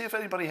 Let's see if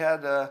anybody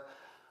had a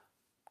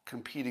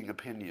competing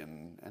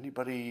opinion.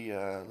 Anybody,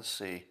 let's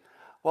see.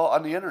 Well,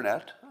 on the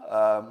internet,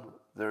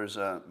 there's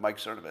Mike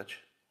Cernovich,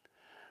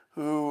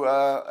 who,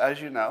 as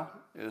you know,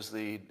 is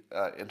the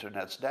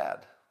internet's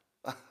dad.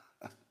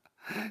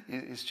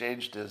 He's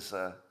changed his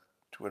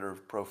Twitter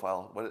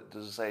profile. What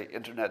does it say?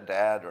 Internet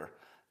dad or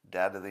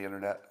dad of the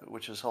internet,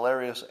 which is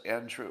hilarious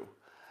and true.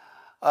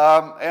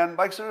 And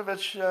Mike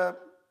Cernovich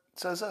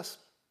says this.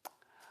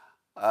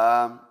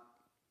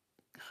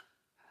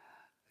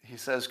 He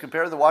says,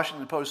 compare the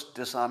Washington Post's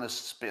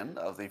dishonest spin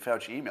of the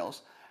Fauci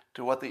emails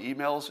to what the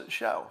emails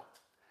show.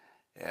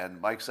 And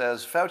Mike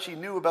says, Fauci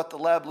knew about the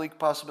lab leak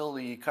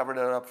possibility. He covered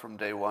it up from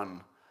day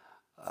one.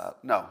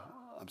 No,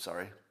 I'm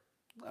sorry.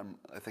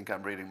 I think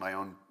I'm reading my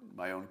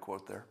own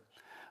quote there.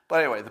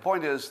 But anyway, the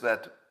point is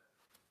that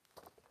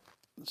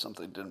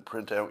something didn't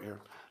print out here.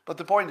 But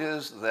the point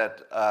is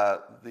that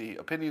the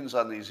opinions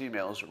on these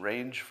emails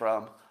range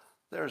from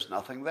there's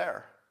nothing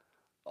there,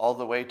 all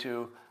the way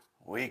to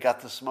we got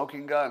the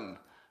smoking gun.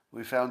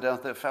 We found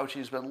out that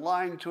Fauci's been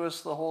lying to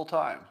us the whole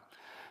time.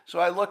 So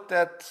I looked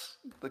at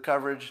the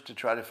coverage to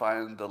try to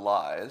find the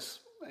lies,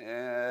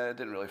 and I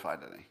didn't really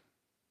find any.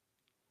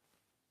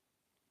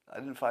 I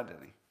didn't find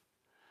any.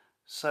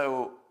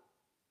 So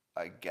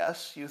I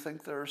guess you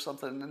think there's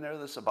something in there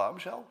that's a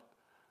bombshell?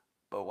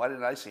 But why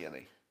didn't I see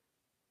any?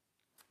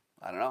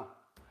 I don't know.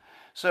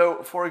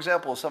 So, for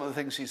example, some of the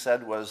things he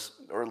said was,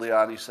 early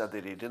on he said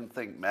that he didn't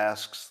think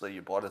masks that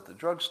you bought at the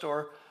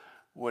drugstore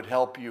would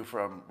help you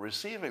from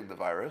receiving the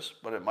virus,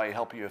 but it might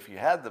help you if you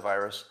had the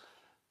virus.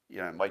 You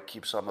know, it might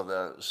keep some of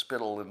the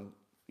spittle and,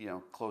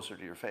 closer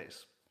to your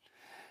face.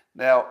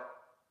 Now,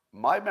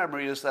 my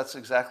memory is that's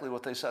exactly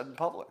what they said in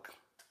public.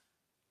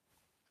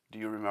 Do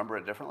you remember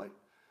it differently?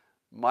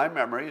 My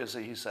memory is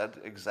that he said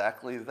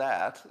exactly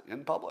that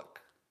in public.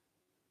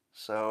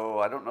 So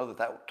I don't know that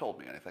that told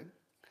me anything.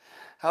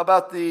 How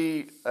about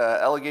the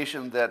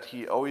allegation that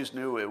he always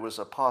knew it was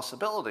a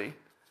possibility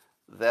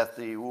that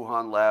the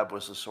Wuhan lab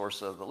was the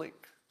source of the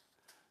leak?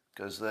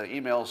 Because the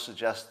emails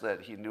suggest that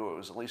he knew it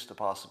was at least a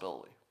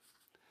possibility.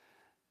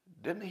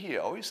 Didn't he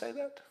always say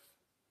that?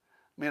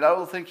 I mean, I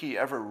don't think he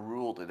ever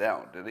ruled it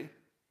out, did he?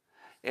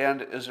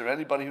 And is there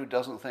anybody who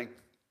doesn't think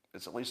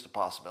it's at least a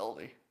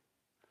possibility?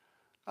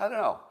 I don't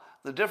know.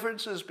 The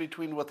differences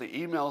between what the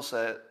emails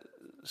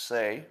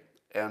say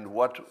and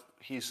what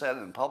he said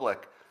in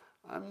public,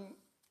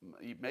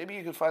 maybe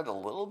you could find a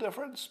little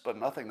difference, but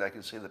nothing that I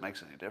can see that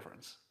makes any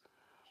difference.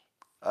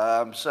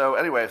 So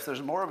anyway, if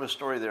there's more of a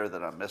story there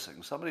that I'm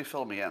missing, somebody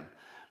fill me in,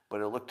 but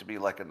it looked to me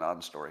like a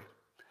non-story.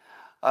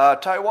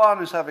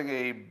 Taiwan is having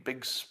a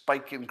big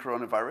spike in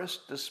coronavirus,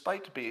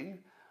 despite being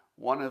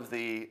one of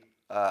the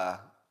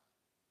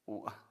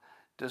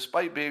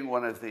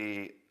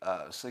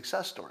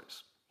success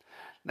stories.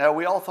 Now,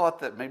 we all thought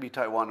that maybe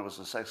Taiwan was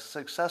a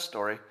success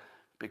story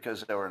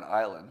because they were an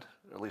island,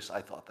 or at least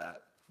I thought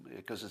that,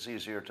 because it's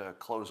easier to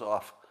close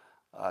off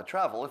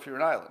travel if you're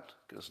an island,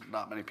 because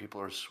not many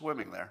people are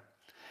swimming there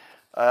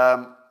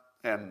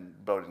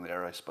and boating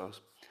there, I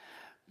suppose.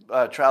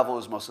 Travel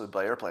is mostly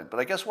by airplane. But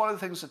I guess one of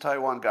the things that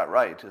Taiwan got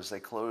right is they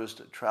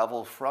closed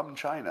travel from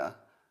China,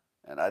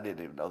 and I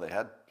didn't even know they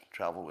had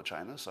travel with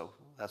China, so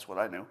that's what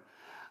I knew.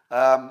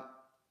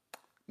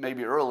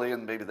 Maybe early,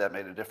 and maybe that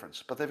made a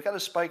difference. But they've got a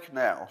spike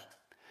now.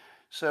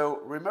 So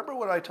remember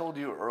what I told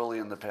you early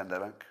in the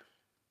pandemic?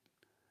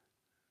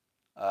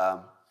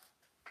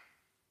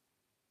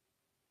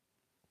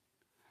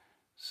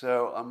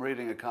 So I'm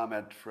reading a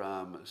comment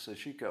from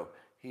Sachiko.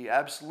 He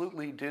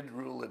absolutely did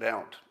rule it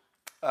out.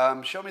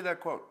 Show me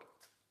that quote.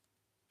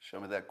 Show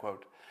me that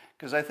quote.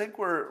 Because I think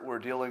we're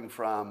dealing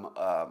from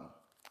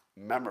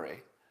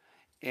memory.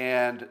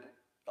 And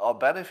I'll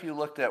bet if you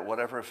looked at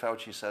whatever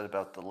Fauci said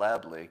about the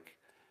lab leak,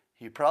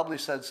 he probably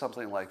said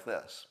something like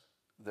this.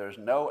 There's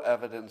no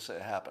evidence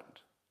it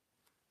happened.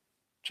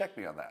 Check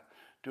me on that.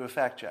 Do a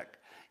fact check.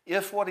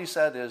 If what he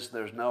said is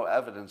there's no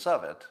evidence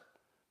of it,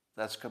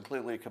 that's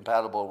completely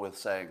compatible with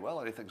saying, well,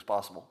 anything's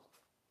possible.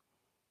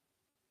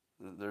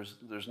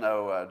 There's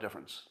no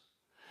difference.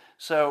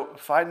 So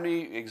find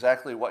me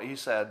exactly what he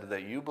said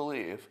that you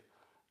believe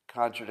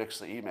contradicts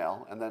the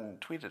email, and then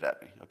tweet it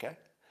at me, okay?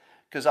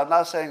 Because I'm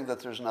not saying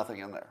that there's nothing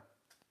in there.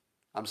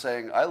 I'm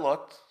saying I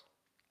looked,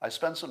 I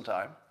spent some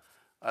time,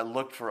 I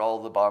looked for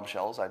all the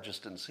bombshells, I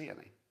just didn't see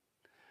any.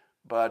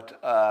 But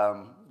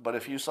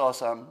if you saw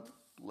some,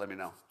 let me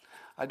know.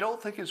 I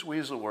don't think it's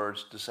weasel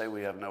words to say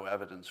we have no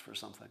evidence for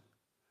something.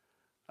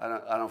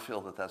 I don't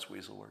feel that that's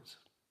weasel words.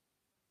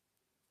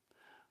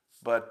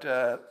 But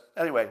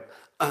anyway,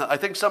 I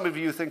think some of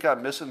you think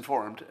I'm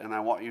misinformed, and I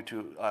want you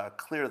to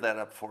clear that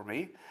up for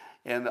me.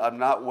 And I'm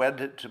not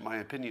wedded to my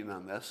opinion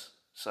on this,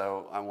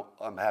 so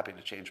I'm happy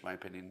to change my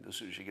opinion as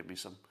soon as you give me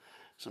some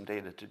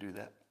data to do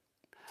that.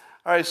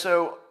 All right,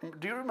 so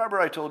do you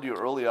remember I told you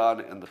early on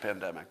in the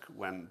pandemic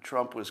when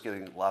Trump was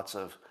getting lots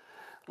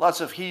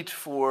of heat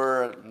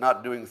for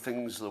not doing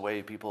things the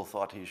way people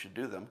thought he should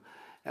do them?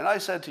 And I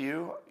said to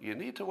you, you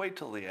need to wait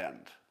till the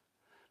end.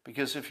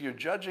 Because if you're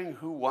judging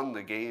who won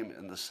the game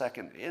in the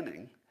second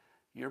inning,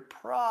 you're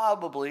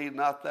probably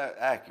not that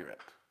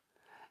accurate.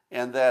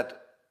 And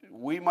that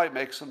we might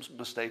make some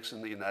mistakes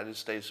in the United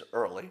States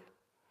early,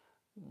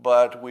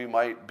 but we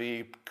might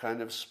be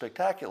kind of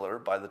spectacular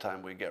by the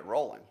time we get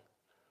rolling.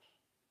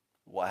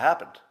 What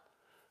happened?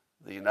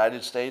 The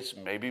United States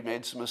maybe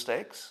made some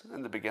mistakes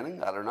in the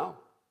beginning. I don't know.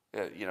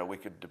 We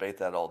could debate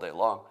that all day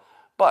long.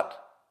 But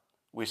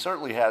we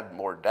certainly had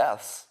more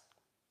deaths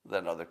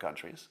than other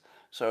countries.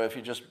 So if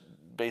you just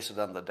base it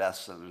on the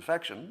deaths and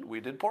infection, we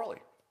did poorly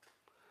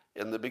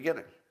in the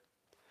beginning.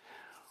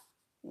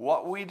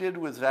 What we did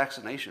with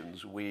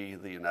vaccinations, we,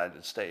 the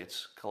United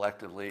States,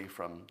 collectively,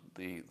 from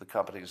the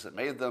companies that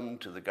made them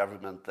to the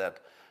government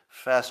that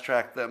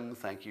fast-tracked them,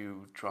 thank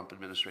you, Trump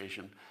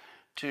administration,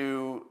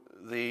 to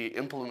the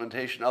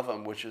implementation of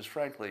them, which is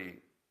frankly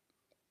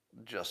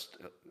just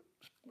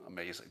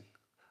amazing.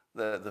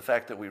 The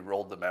fact that we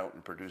rolled them out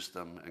and produced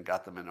them and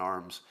got them in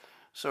arms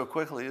so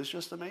quickly is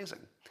just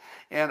amazing.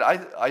 And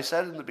I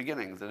said in the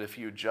beginning that if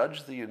you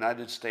judge the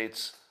United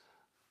States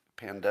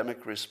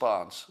pandemic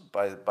response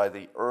by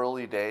the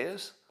early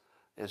days,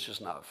 it's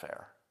just not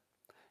fair.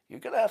 You're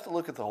going to have to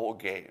look at the whole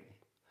game.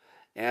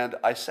 And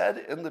I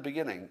said in the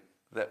beginning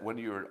that when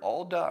you were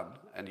all done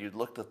and you'd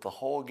looked at the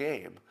whole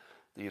game,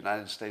 the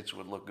United States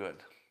would look good.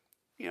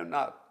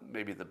 Not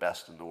maybe the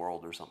best in the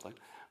world or something,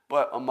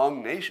 but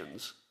among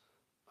nations,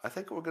 I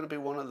think we're going to be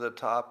one of the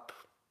top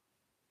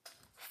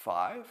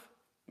 5,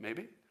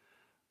 maybe.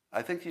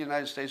 I think the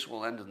United States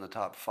will end in the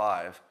top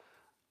 5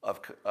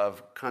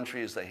 of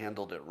countries that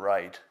handled it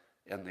right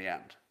in the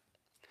end.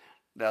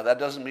 Now, that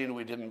doesn't mean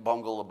we didn't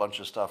bungle a bunch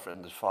of stuff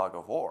in the fog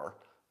of war.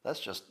 That's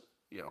just,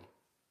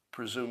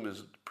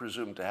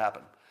 presumed to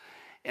happen.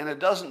 And it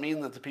doesn't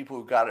mean that the people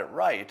who got it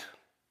right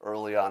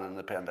early on in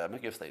the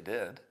pandemic, if they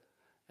did,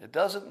 it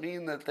doesn't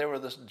mean that they were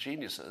the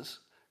geniuses,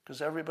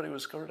 because everybody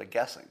was sort of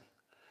guessing.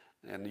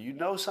 And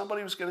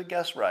somebody was going to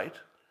guess right,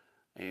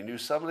 and you knew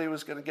somebody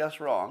was going to guess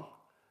wrong,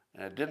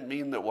 and it didn't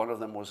mean that one of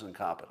them was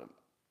incompetent.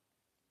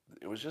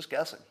 It was just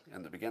guessing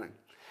in the beginning.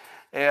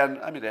 And,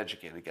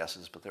 educated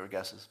guesses, but they were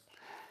guesses.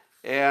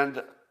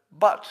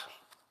 But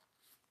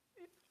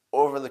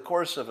over the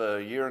course of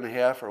a year and a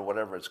half or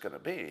whatever it's going to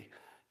be,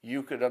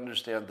 you could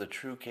understand the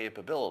true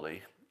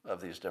capability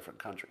of these different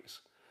countries.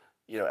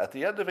 At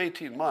the end of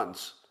 18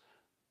 months,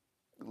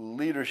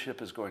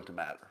 leadership is going to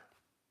matter,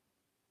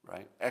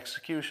 right?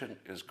 Execution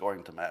is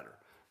going to matter.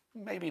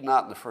 Maybe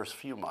not in the first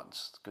few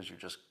months, because you're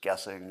just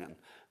guessing and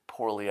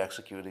poorly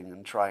executing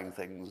and trying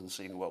things and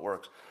seeing what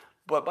works.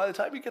 But by the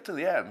time you get to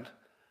the end,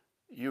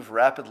 you've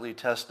rapidly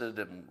tested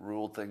and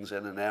ruled things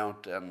in and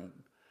out, and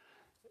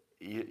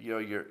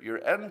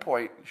your end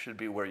point should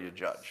be where you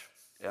judge.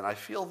 And I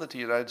feel that the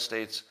United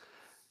States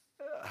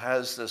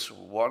has this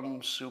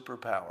one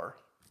superpower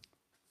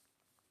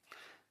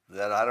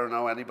that I don't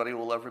know anybody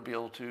will ever be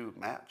able to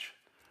match,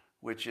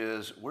 which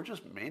is we're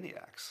just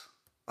maniacs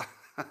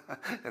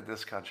in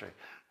this country.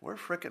 We're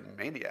freaking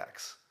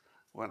maniacs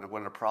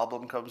when a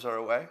problem comes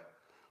our way.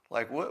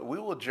 Like, we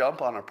will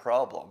jump on a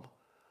problem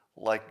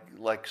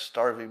like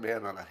starving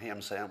man on a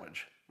ham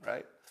sandwich,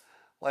 right?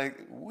 Like,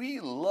 we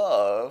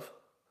love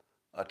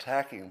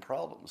attacking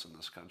problems in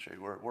this country.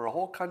 We're a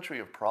whole country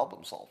of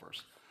problem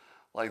solvers.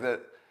 Like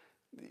that.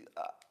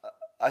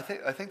 I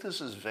think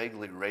this is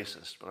vaguely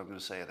racist, but I'm going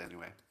to say it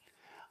anyway.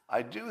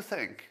 I do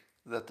think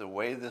that the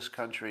way this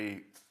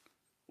country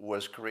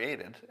was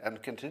created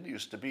and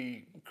continues to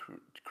be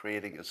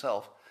creating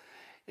itself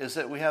is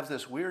that we have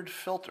this weird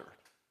filter.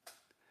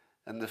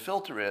 And the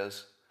filter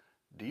is,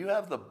 do you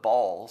have the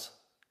balls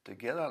to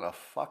get on a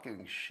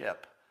fucking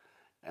ship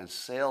and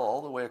sail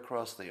all the way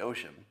across the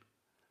ocean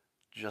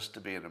just to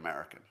be an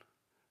American?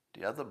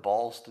 Do you have the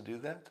balls to do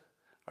that?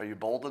 Are you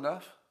bold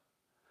enough?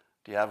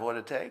 Do you have what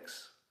it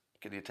takes?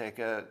 Can you take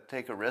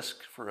a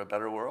risk for a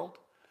better world?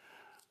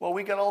 Well,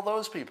 we got all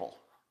those people.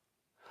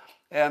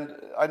 And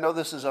I know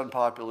this is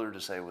unpopular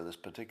to say with this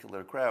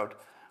particular crowd,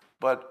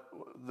 but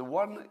the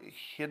one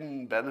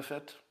hidden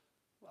benefit,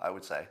 I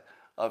would say,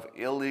 of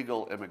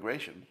illegal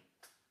immigration,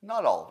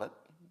 not all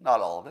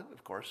of it,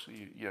 of course,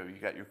 you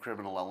got your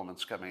criminal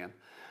elements coming in,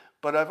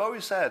 but I've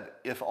always said,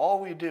 if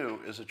all we do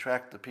is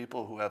attract the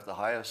people who have the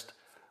highest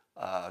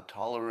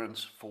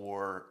tolerance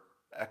for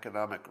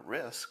economic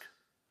risk,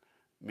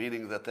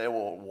 meaning that they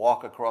will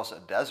walk across a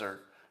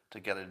desert to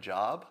get a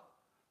job,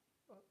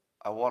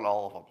 I want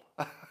all of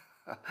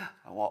them.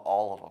 I want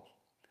all of them.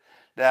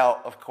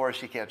 Now, of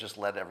course, you can't just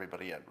let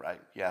everybody in,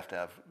 right? You have to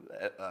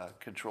have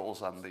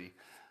controls on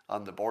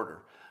the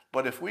border.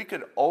 But if we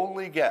could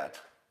only get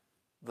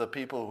the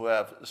people who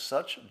have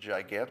such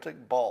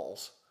gigantic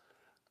balls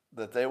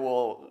that they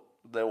will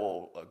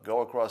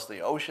go across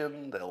the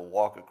ocean, they'll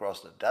walk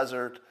across the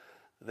desert,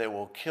 they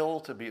will kill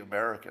to be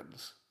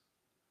Americans.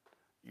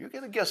 You're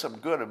going to get some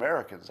good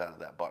Americans out of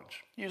that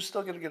bunch. You're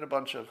still going to get a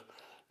bunch of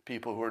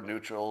people who are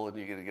neutral, and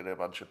you're going to get a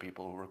bunch of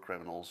people who are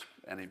criminals,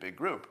 any big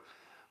group.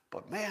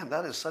 But man,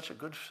 that is such a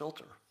good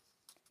filter.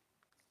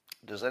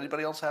 Does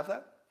anybody else have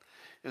that?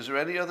 Is there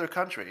any other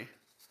country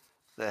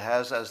that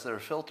has as their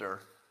filter,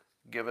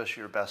 give us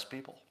your best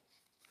people?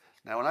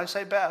 Now, when I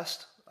say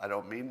best, I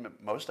don't mean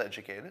most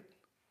educated,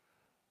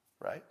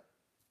 right?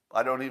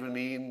 I don't even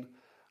mean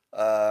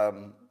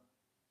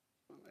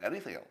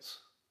anything else.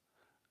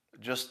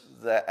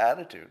 Just that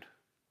attitude.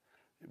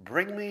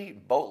 Bring me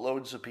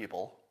boatloads of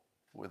people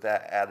with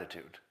that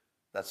attitude.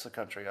 That's the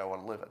country I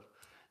want to live in.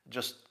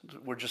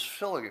 We're just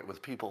filling it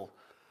with people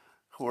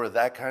who are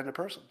that kind of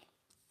person.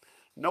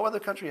 No other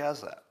country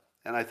has that.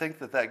 And I think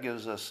that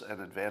gives us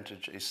an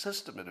advantage, a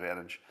system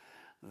advantage,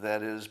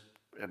 that is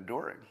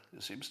enduring,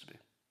 it seems to be.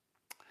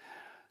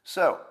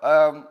 So,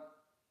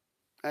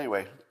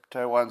 anyway,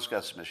 Taiwan's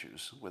got some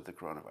issues with the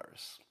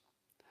coronavirus.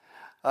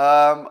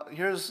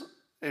 Here's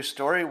a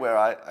story where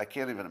I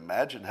can't even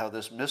imagine how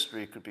this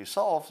mystery could be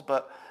solved,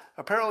 but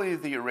apparently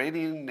the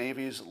Iranian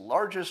Navy's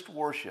largest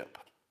warship.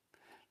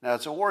 Now,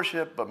 it's a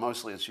warship, but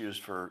mostly it's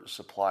used for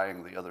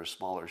supplying the other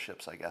smaller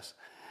ships, I guess.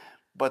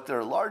 But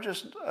their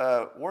largest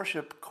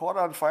warship caught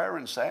on fire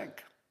and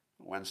sank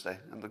Wednesday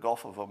in the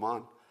Gulf of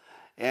Oman.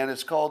 And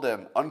it's called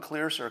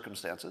Unclear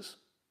Circumstances,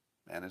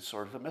 and it's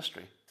sort of a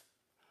mystery.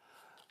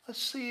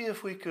 Let's see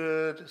if we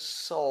could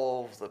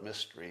solve the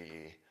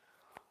mystery.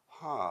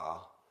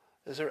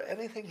 Is there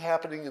anything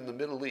happening in the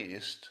Middle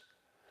East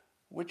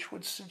which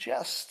would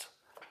suggest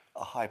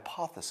a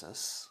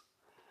hypothesis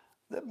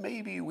that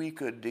maybe we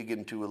could dig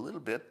into a little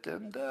bit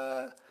and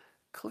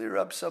clear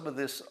up some of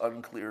this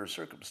unclear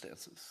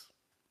circumstances?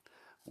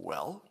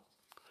 Well,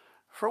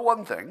 for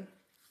one thing,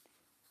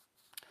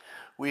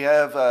 we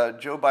have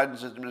Joe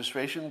Biden's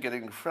administration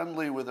getting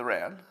friendly with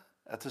Iran.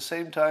 At the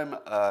same time,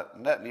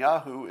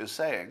 Netanyahu is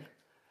saying,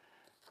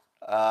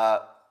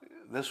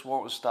 this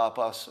won't stop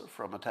us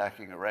from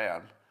attacking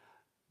Iran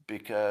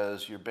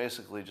because you're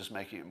basically just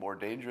making it more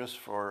dangerous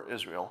for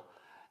Israel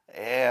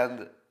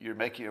and you're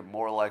making it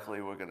more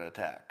likely we're going to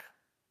attack.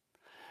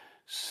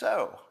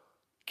 So,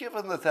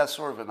 given that that's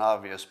sort of an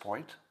obvious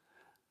point,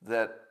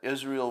 that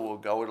Israel will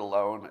go it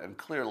alone and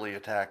clearly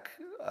attack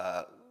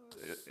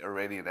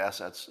Iranian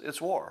assets,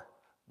 it's war,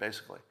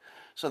 basically.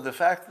 So the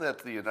fact that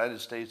the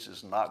United States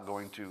is not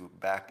going to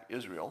back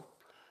Israel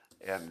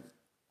and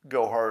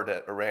go hard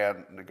at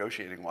Iran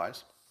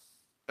negotiating-wise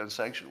and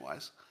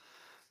sanction-wise,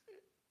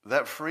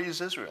 that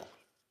frees Israel,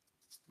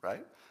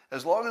 right?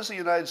 As long as the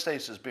United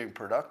States is being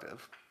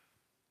productive.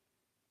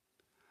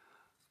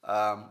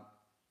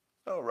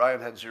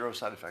 Ryan had 0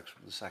 side effects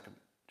from the second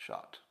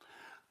shot.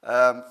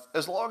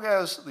 As long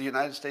as the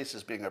United States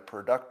is being a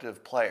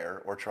productive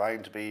player or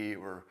trying to be,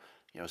 or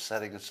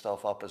setting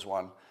itself up as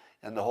one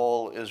in the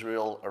whole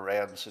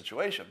Israel-Iran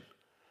situation,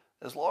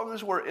 as long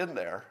as we're in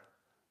there,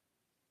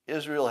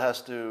 Israel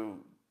has to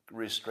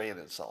restrain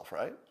itself,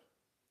 right?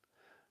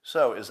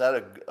 So is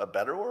that a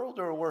better world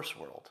or a worse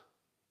world?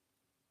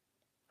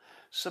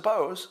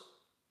 Suppose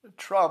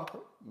Trump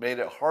made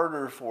it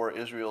harder for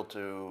Israel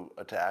to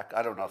attack.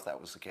 I don't know if that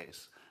was the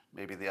case.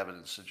 Maybe the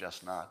evidence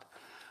suggests not.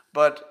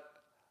 But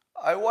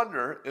I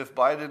wonder if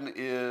Biden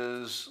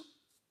is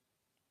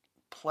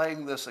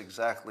playing this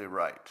exactly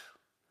right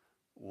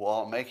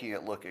while making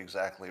it look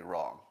exactly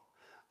wrong.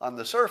 On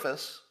the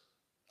surface,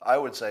 I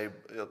would say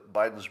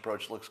Biden's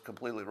approach looks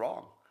completely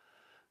wrong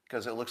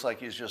because it looks like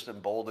he's just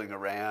emboldening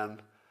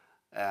Iran,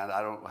 and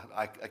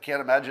I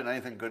can't imagine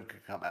anything good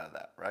could come out of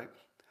that, right?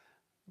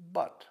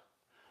 But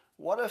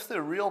what if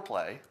the real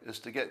play is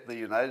to get the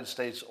United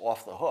States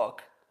off the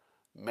hook,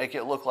 make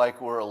it look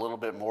like we're a little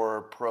bit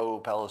more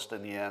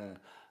pro-Palestinian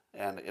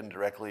and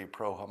indirectly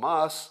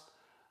pro-Hamas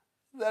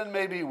than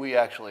maybe we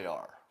actually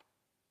are?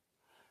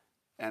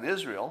 And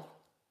Israel,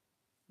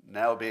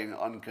 now being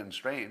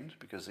unconstrained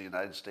because the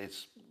United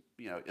States,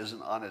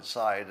 isn't on its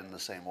side in the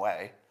same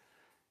way,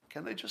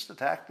 can they just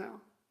attack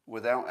now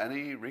without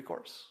any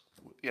recourse?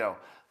 The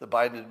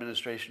Biden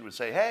administration would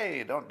say,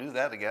 hey, don't do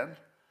that again.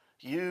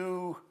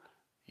 You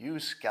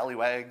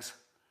scallywags,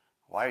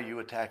 why are you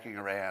attacking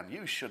Iran?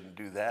 You shouldn't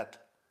do that.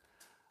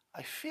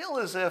 I feel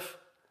as if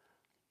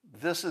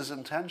this is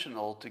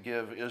intentional to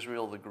give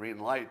Israel the green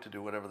light to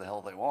do whatever the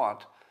hell they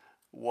want,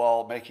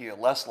 while making it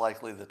less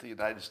likely that the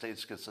United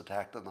States gets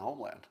attacked in the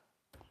homeland.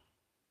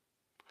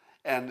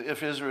 And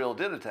if Israel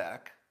did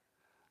attack,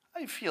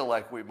 I feel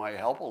like we might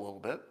help a little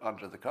bit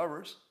under the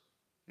covers,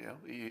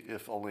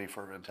 if only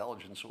for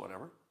intelligence or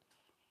whatever.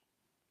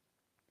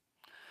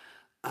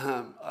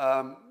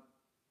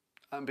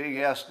 I'm being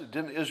asked,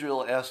 didn't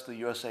Israel ask the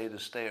USA to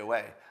stay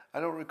away? I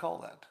don't recall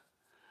that.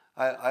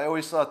 I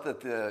always thought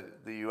that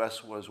the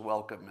U.S. was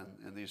welcome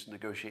in these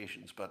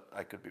negotiations, but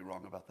I could be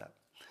wrong about that.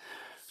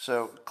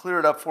 So clear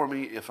it up for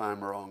me if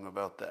I'm wrong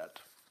about that.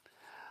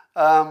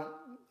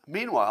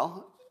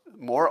 Meanwhile,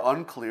 more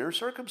unclear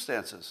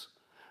circumstances.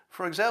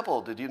 For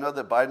example, did you know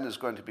that Biden is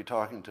going to be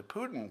talking to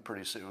Putin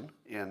pretty soon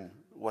in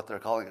what they're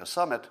calling a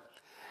summit?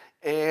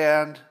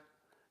 And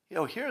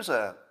here's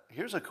a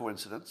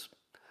coincidence.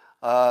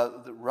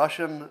 The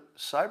Russian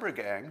cyber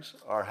gangs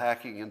are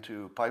hacking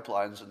into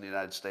pipelines in the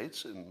United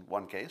States in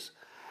one case,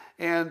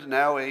 and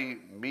now a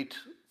meat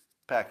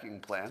packing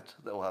plant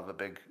that will have a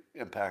big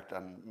impact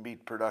on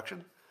meat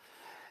production.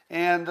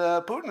 And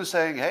Putin is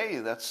saying, hey,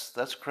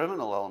 that's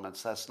criminal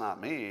elements. That's not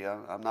me.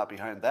 I'm not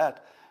behind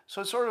that. So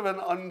it's sort of an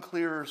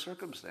unclear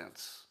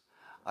circumstance.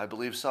 I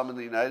believe some in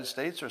the United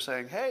States are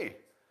saying, hey,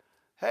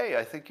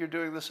 I think you're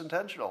doing this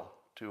intentional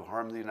to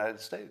harm the United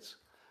States.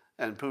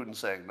 And Putin's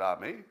saying, not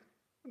me.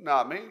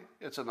 Not me.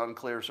 It's an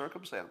unclear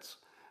circumstance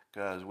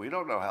because we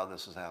don't know how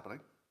this is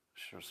happening.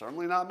 Sure,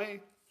 certainly not me.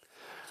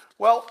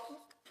 Well,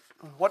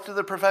 what do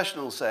the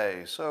professionals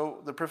say?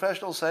 So the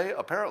professionals say,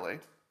 apparently,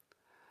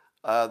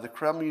 the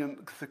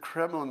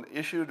Kremlin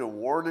issued a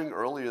warning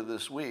earlier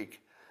this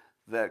week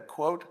that,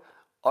 quote,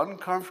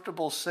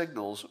 uncomfortable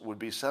signals would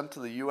be sent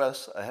to the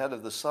U.S. ahead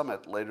of the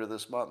summit later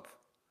this month.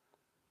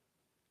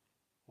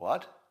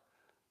 What?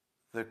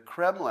 The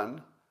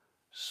Kremlin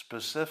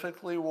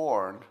specifically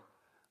warned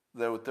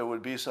that there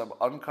would be some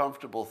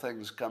uncomfortable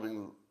things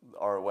coming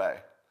our way.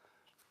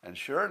 And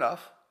sure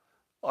enough,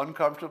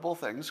 uncomfortable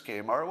things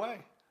came our way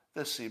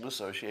that seem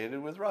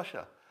associated with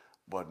Russia.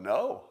 But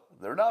no,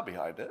 they're not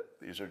behind it.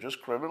 These are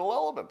just criminal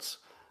elements.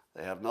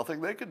 They have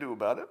nothing they can do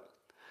about it.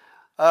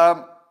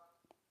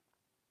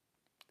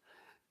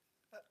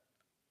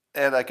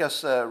 And I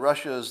guess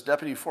Russia's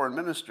deputy foreign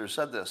minister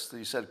said this.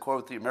 He said,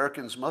 quote, the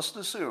Americans must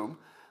assume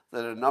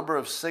that a number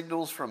of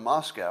signals from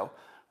Moscow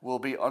will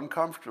be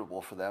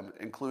uncomfortable for them,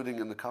 including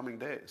in the coming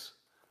days.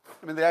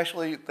 I mean, they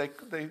actually,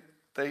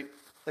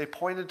 they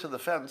pointed to the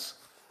fence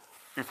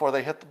before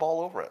they hit the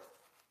ball over it.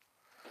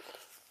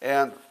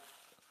 And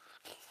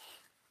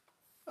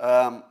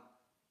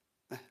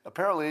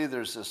apparently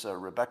there's this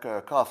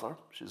Rebecca Koffler.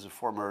 She's a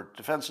former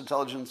Defense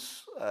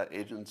Intelligence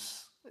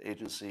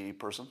Agency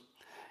person,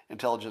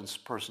 intelligence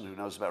person who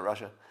knows about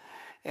Russia.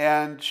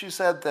 And she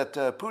said that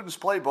Putin's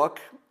playbook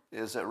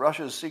is that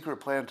Russia's secret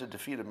plan to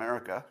defeat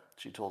America,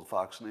 she told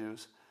Fox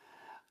News,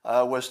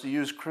 was to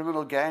use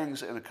criminal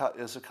gangs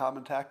as a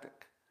common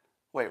tactic.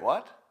 Wait,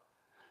 what?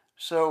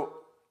 So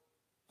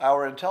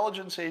our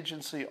intelligence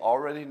agency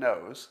already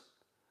knows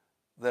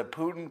that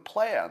Putin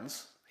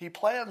plans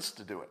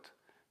to do it,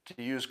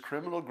 to use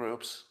criminal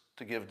groups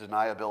to give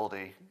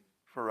deniability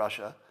for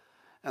Russia.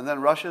 And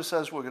then Russia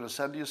says, we're going to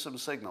send you some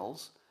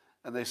signals,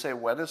 and they say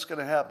when it's going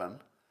to happen,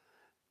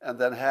 and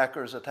then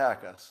hackers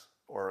attack us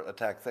or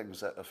attack things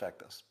that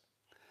affect us.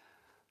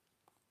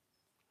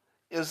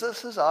 Is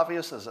this as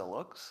obvious as it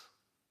looks?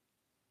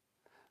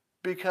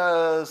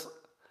 Because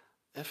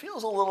it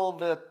feels a little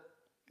bit,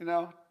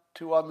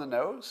 too on the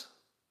nose.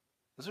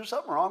 Is there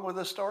something wrong with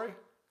this story?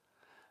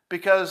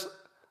 Because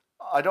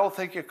I don't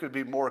think it could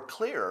be more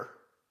clear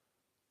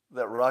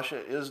that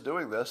Russia is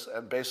doing this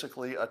and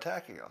basically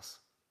attacking us.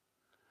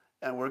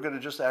 And we're going to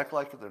just act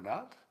like they're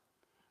not?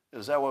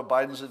 Is that what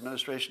Biden's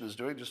administration is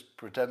doing, just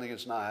pretending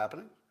it's not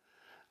happening?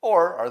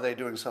 Or are they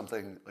doing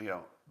something,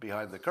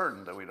 behind the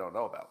curtain that we don't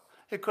know about?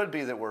 It could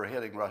be that we're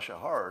hitting Russia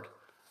hard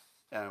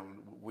and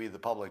we, the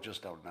public,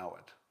 just don't know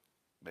it.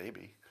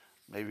 Maybe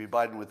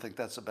Biden would think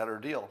that's a better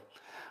deal.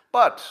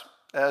 But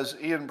as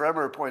Ian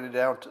Bremmer pointed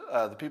out,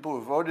 the people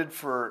who voted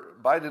for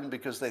Biden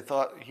because they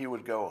thought he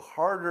would go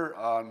harder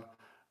on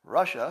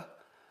Russia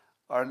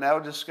are now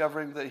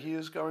discovering that he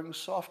is going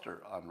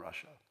softer on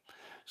Russia.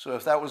 So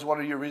if that was one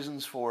of your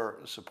reasons for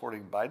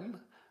supporting Biden,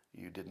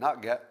 you did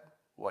not get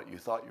what you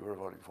thought you were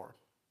voting for.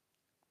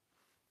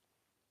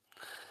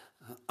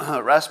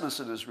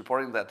 Rasmussen is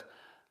reporting that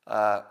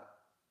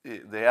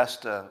they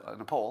asked in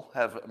a poll,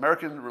 have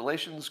American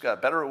relations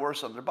got better or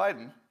worse under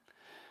Biden?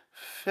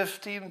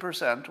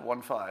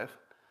 15%,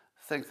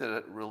 think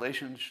that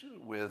relations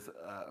with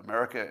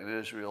America and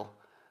Israel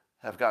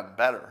have gotten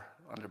better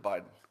under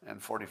Biden, and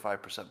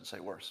 45% say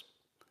worse.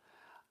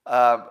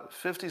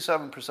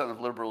 57% of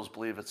liberals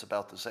believe it's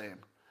about the same.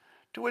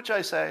 To which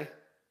I say,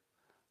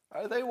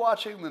 are they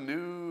watching the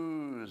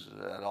news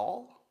at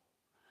all?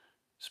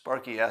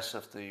 Sparky asks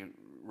if the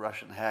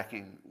Russian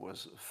hacking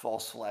was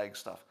false flag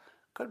stuff.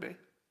 Could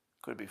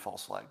be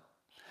false flag.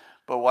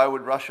 But why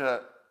would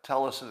Russia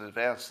tell us in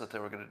advance that they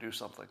were going to do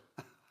something?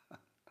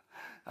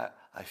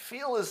 I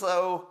feel as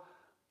though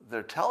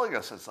they're telling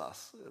us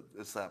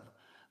it's them.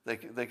 They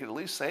could at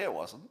least say it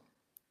wasn't.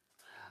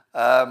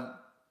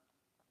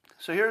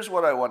 So here's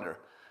what I wonder.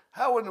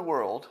 How in the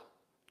world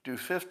do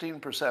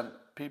 15%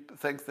 people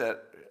think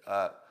that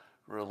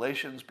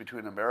relations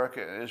between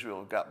America and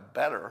Israel got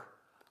better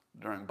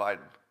during Biden?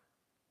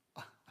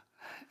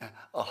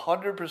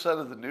 100%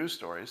 of the news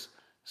stories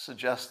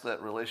suggest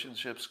that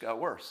relationships got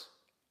worse.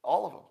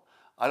 All of them.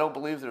 I don't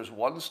believe there's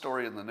one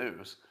story in the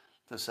news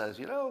that says,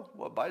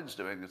 what Biden's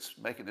doing, it's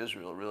making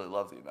Israel really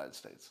love the United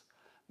States.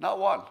 Not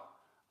one.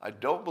 I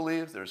don't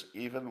believe there's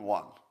even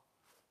one.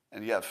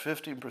 And you have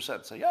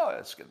 15% say, yeah,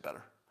 it's getting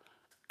better.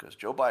 Because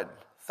Joe Biden.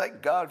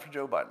 Thank God for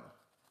Joe Biden.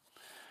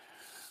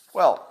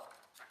 Well,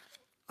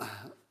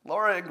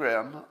 Laura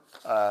Ingraham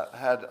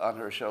had on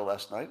her show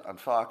last night on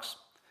Fox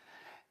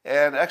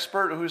an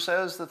expert who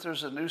says that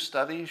there's a new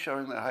study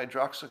showing that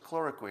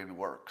hydroxychloroquine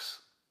works.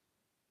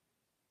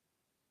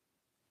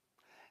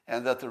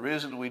 And that the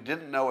reason we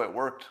didn't know it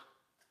worked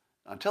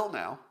until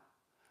now,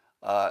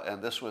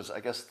 and this was,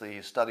 I guess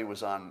the study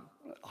was on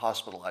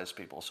hospitalized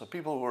people, so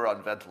people who are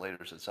on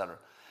ventilators, etc.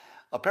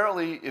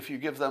 Apparently, if you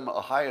give them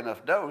a high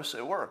enough dose,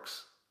 it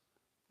works,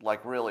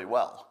 like really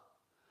well.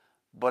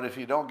 But if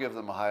you don't give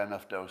them a high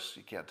enough dose,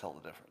 you can't tell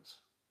the difference,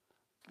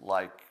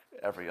 like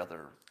every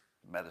other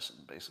medicine,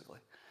 basically.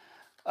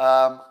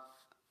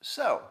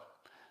 So,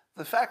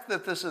 the fact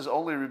that this is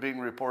only being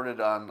reported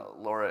on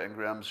Laura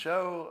Ingraham's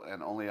show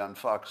and only on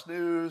Fox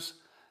News,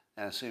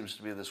 and it seems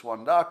to be this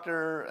one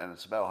doctor, and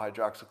it's about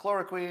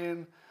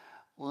hydroxychloroquine,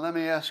 let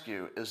me ask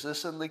you, is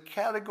this in the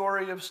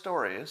category of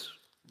stories?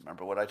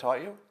 Remember what I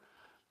taught you?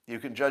 You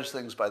can judge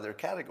things by their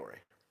category.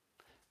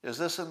 Is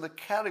this in the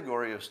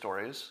category of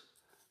stories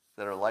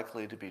that are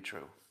likely to be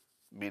true?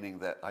 Meaning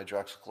that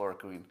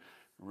hydroxychloroquine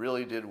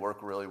really did work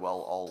really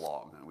well all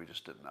along, and we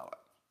just didn't know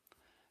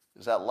it.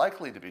 Is that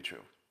likely to be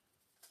true?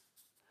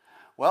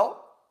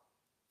 Well,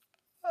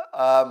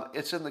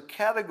 it's in the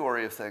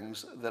category of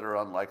things that are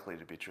unlikely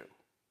to be true.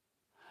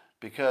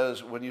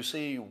 Because when you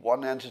see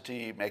one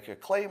entity make a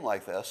claim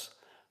like this,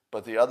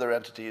 but the other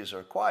entities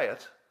are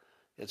quiet,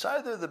 it's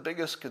either the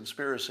biggest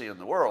conspiracy in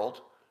the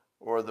world,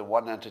 or the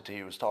one entity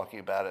who's talking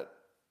about it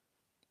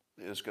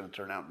is going to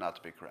turn out not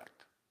to be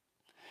correct.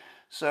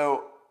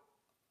 So,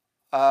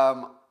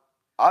 I'm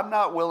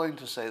not willing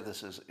to say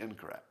this is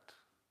incorrect.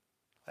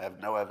 I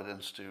have no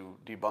evidence to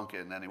debunk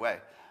it in any way.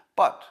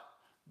 But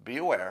be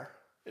aware,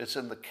 it's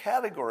in the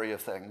category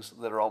of things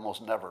that are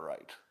almost never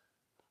right.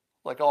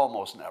 Like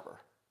almost never.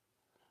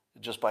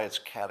 Just by its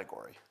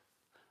category.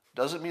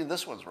 Doesn't mean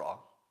this one's wrong,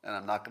 and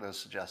I'm not going to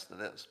suggest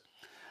it is.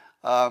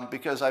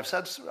 Because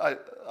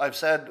I've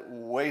said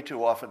way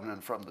too often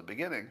and from the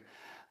beginning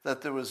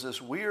that there was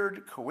this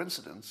weird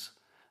coincidence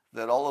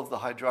that all of the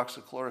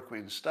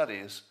hydroxychloroquine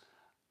studies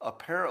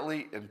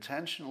apparently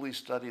intentionally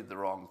studied the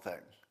wrong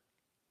thing.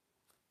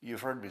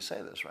 You've heard me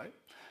say this, right?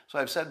 So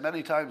I've said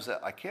many times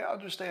that I can't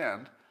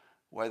understand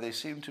why they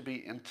seem to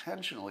be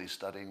intentionally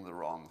studying the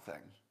wrong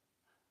thing.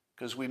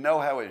 Because we know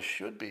how it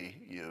should be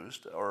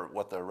used, or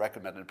what the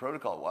recommended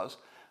protocol was,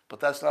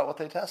 but that's not what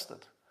they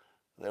tested.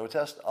 They would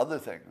test other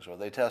things, or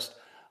they test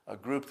a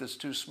group that's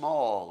too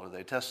small, or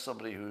they test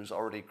somebody who's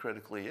already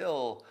critically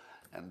ill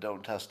and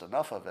don't test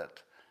enough of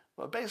it.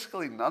 But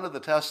basically, none of the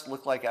tests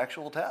look like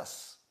actual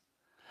tests.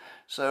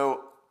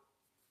 So,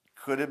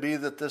 could it be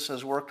that this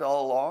has worked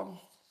all along?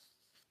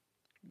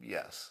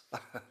 Yes,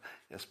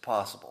 it's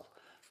possible.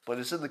 But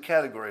it's in the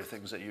category of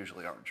things that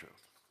usually aren't true.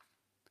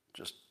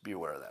 Just be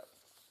aware of that.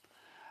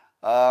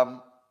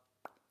 All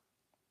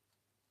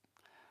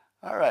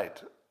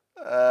right.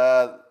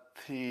 I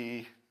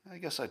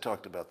guess I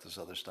talked about this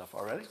other stuff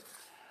already.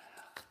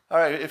 All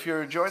right, if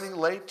you're joining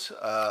late,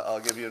 I'll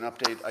give you an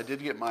update. I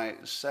did get my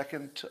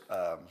second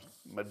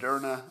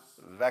Moderna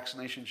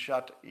vaccination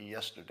shot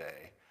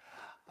yesterday.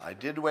 I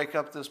did wake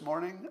up this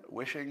morning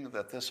wishing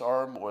that this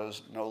arm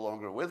was no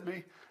longer with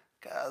me,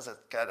 because it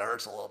kind of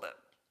hurts a little bit.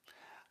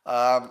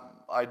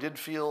 I did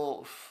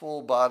feel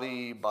full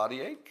body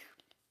ache.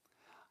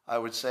 I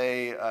would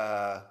say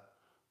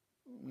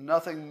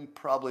nothing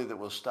probably that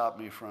will stop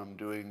me from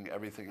doing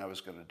everything I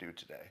was going to do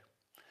today.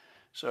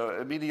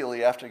 So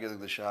immediately after getting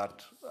the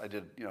shot, I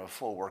did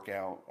full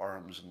workout,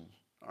 arms and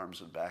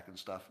back and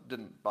stuff. It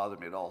didn't bother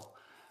me at all.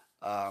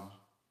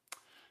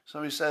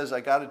 Somebody says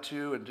I got it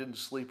too and didn't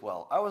sleep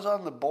well. I was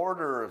on the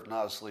border of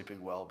not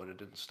sleeping well, but it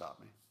didn't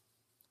stop me.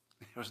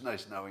 It was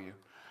nice knowing you.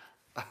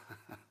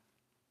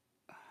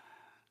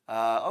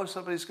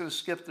 Somebody's going to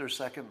skip their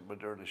second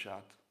Moderna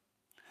shot.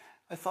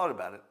 I thought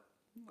about it.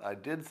 I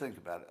did think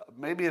about it.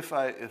 Maybe if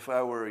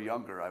I were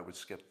younger, I would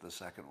skip the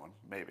second one.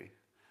 Maybe.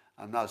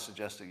 I'm not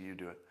suggesting you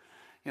do it.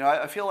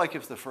 I feel like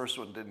if the first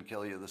one didn't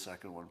kill you, the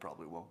second one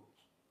probably won't.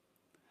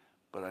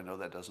 But I know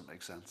that doesn't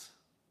make sense.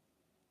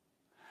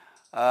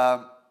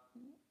 Let's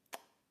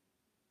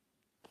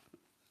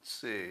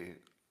see.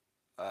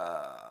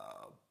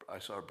 I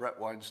saw a Brett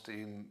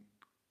Weinstein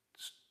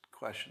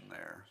question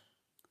there.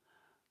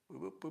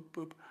 Boop, boop, boop,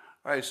 boop.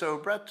 All right, so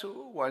Brett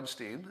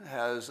Weinstein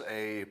has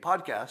a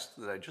podcast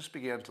that I just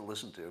began to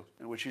listen to,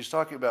 in which he's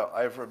talking about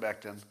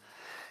ivermectin.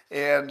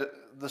 And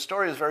the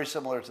story is very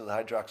similar to the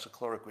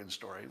hydroxychloroquine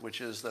story,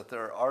 which is that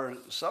there are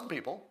some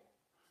people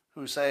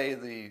who say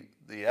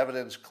the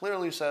evidence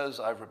clearly says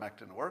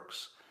ivermectin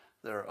works.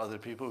 There are other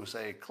people who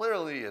say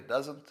clearly it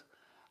doesn't.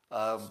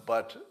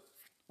 But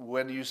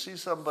when you see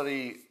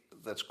somebody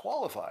that's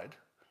qualified,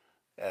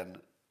 and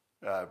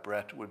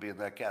Brett would be in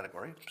that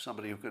category,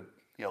 somebody who could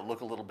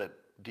look a little bit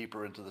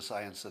deeper into the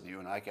science than you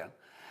and I can.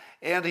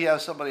 And he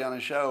has somebody on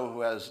his show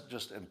who has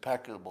just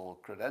impeccable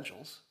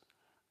credentials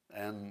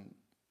and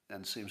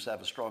seems to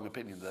have a strong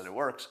opinion that it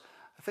works.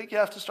 I think you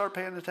have to start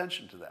paying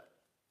attention to that.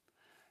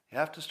 You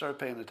have to start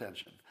paying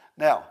attention.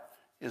 Now,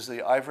 is the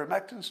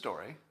ivermectin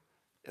story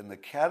in the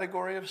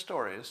category of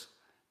stories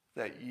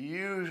that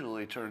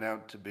usually turn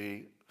out to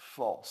be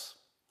false?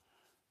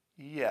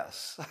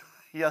 Yes.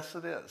 Yes,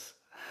 it is.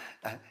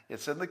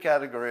 It's in the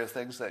category of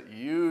things that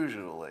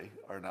usually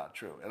are not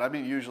true. And I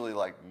mean usually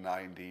like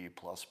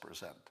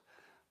 90+%.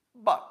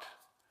 But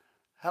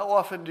how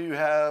often do you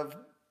have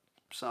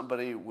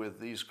somebody with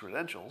these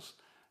credentials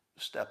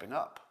stepping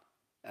up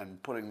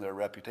and putting their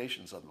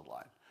reputations on the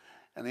line?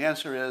 And the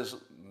answer is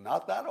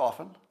not that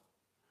often.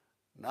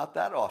 Not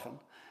that often.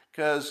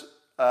 Because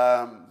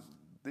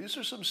these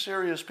are some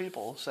serious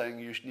people saying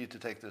you need to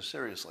take this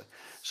seriously.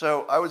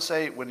 So I would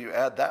say when you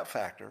add that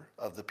factor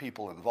of the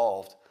people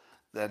involved,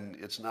 then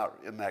it's not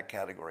in that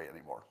category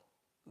anymore.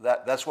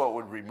 That's what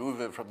would remove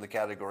it from the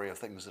category of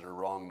things that are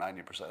wrong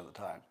 90% of the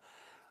time.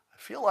 I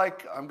feel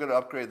like I'm going to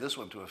upgrade this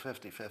one to a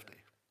 50-50.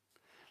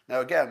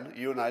 Now again,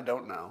 you and I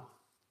don't know,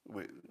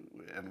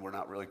 and we're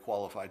not really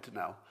qualified to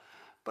know.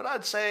 But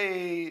I'd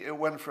say it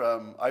went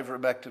from,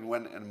 ivermectin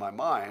went in my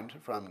mind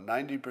from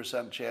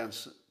 90%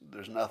 chance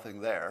there's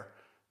nothing there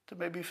to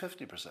maybe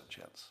 50%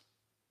 chance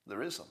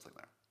there is something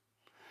there.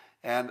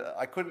 And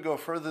I couldn't go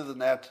further than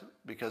that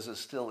because it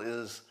still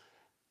is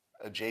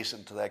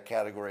adjacent to that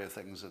category of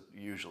things that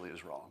usually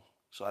is wrong.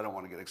 So I don't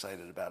want to get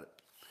excited about it.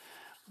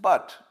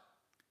 But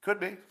could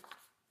be,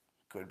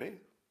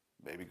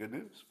 maybe good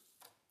news.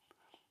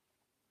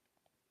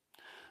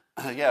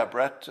 Yeah,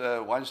 Brett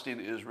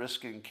Weinstein is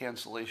risking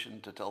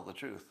cancellation to tell the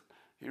truth.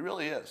 He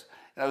really is.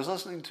 And I was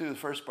listening to the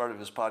first part of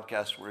his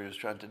podcast where he was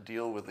trying to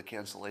deal with the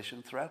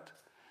cancellation threat.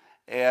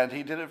 And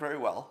he did it very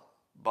well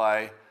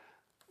by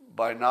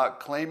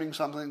not claiming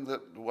something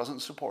that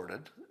wasn't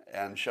supported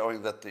and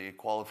showing that the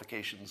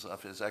qualifications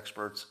of his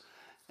experts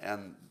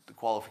and the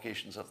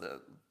qualifications of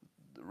the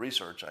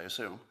research, I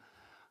assume,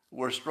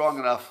 were strong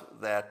enough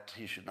that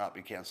he should not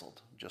be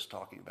canceled, just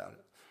talking about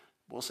it.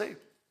 We'll see.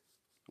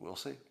 We'll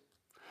see.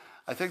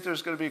 I think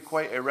there's going to be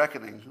quite a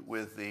reckoning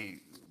with the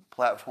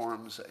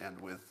platforms and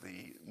with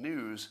the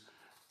news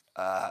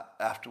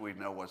after we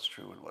know what's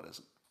true and what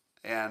isn't.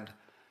 And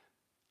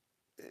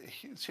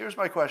here's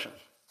my question.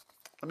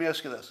 Let me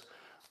ask you this.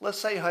 Let's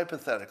say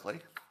hypothetically,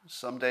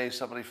 someday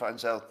somebody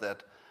finds out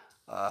that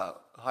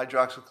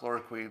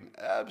hydroxychloroquine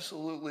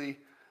absolutely,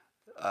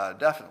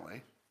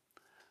 definitely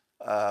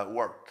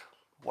worked.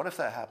 What if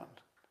that happened?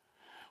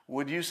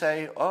 Would you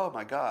say, oh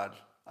my God,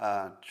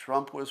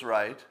 Trump was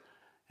right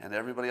and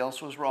everybody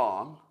else was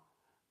wrong,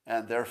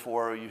 and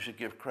therefore you should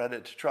give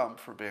credit to Trump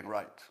for being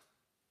right?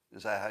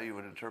 Is that how you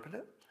would interpret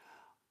it?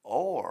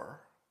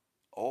 Or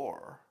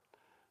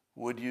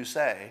would you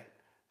say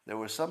there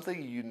was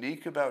something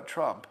unique about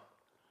Trump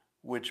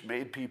which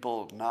made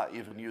people not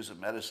even use a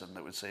medicine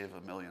that would save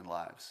 1 million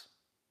lives?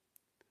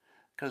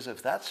 Because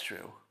if that's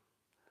true,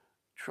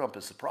 Trump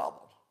is the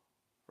problem,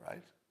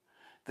 right?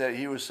 That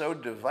he was so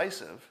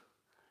divisive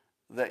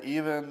that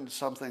even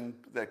something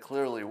that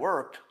clearly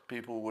worked,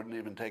 people wouldn't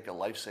even take a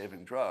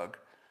life-saving drug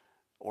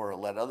or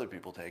let other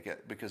people take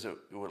it because it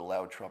would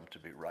allow Trump to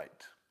be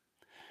right.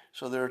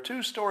 So there are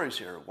two stories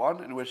here.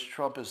 One in which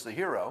Trump is the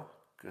hero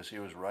because he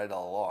was right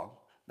all along.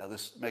 Now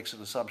this makes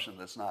an assumption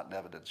that's not in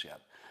evidence yet,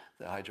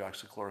 that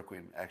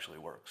hydroxychloroquine actually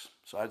works.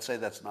 So I'd say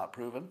that's not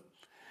proven.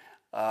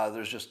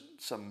 There's just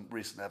some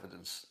recent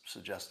evidence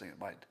suggesting it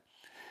might.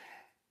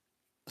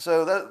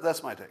 So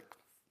that's my take.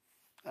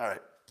 All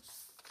right.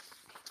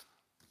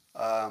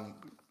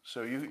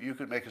 So you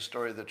could make a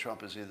story that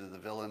Trump is either the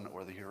villain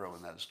or the hero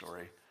in that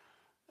story.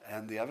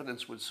 And the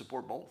evidence would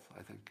support both,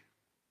 I think.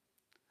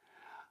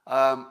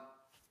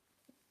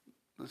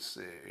 Let's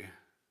see.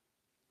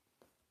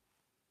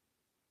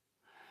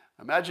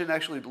 Imagine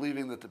actually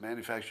believing that the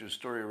manufacturer's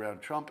story around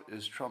Trump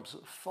is Trump's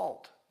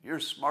fault. You're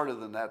smarter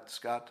than that,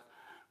 Scott.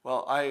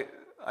 Well, I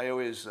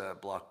always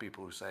block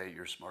people who say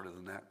you're smarter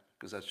than that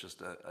because that's just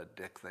a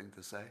dick thing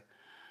to say.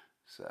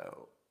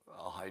 So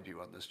I'll hide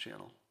you on this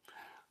channel.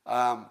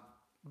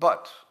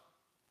 But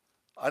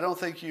I don't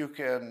think you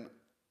can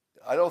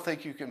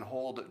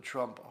hold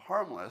Trump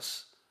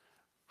harmless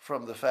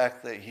from the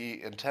fact that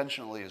he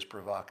intentionally is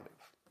provocative.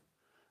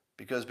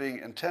 Because being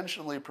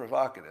intentionally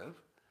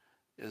provocative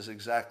is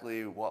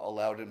exactly what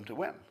allowed him to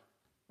win,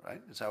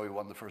 right? It's how he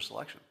won the first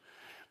election.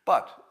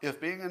 But if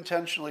being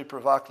intentionally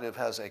provocative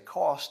has a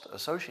cost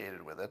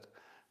associated with it,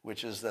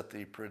 which is that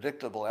the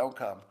predictable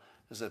outcome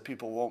is that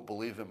people won't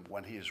believe him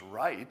when he's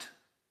right,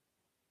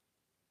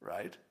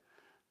 right?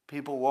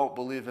 People won't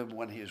believe him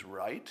when he's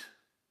right.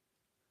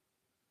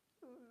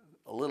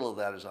 A little of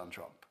that is on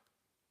Trump.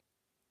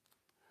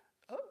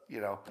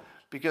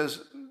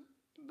 Because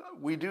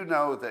we do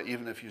know that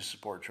even if you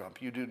support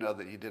Trump, you do know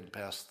that he didn't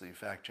pass the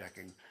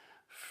fact-checking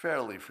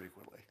fairly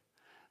frequently.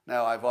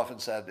 Now, I've often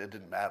said it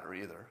didn't matter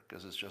either,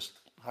 because it's just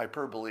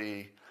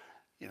hyperbole.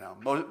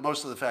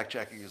 Most of the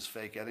fact-checking is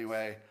fake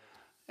anyway,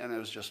 and it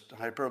was just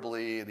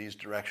hyperbole, and he's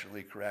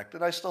directionally correct.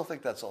 And I still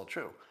think that's all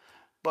true.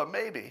 But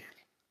maybe,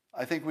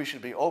 I think we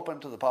should be open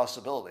to the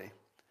possibility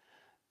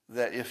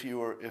that if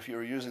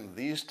you're using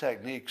these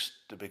techniques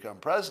to become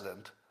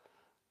president,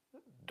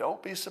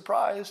 don't be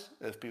surprised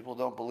if people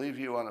don't believe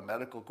you on a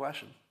medical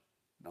question.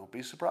 Don't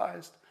be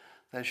surprised.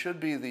 That should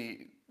be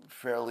the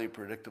fairly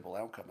predictable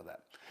outcome of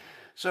that.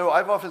 So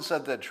I've often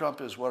said that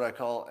Trump is what I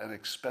call an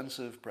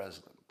expensive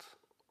president,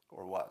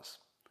 or was,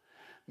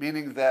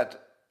 meaning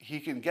that he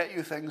can get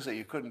you things that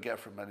you couldn't get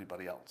from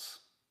anybody else.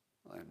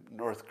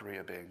 North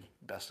Korea being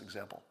best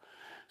example.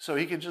 So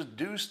he can just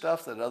do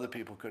stuff that other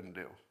people couldn't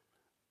do.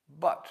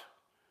 But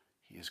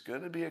he's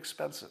going to be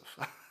expensive.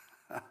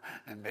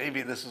 And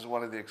maybe this is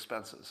one of the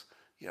expenses,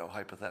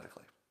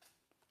 hypothetically.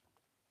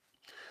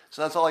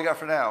 So that's all I got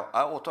for now.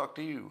 I will talk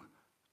to you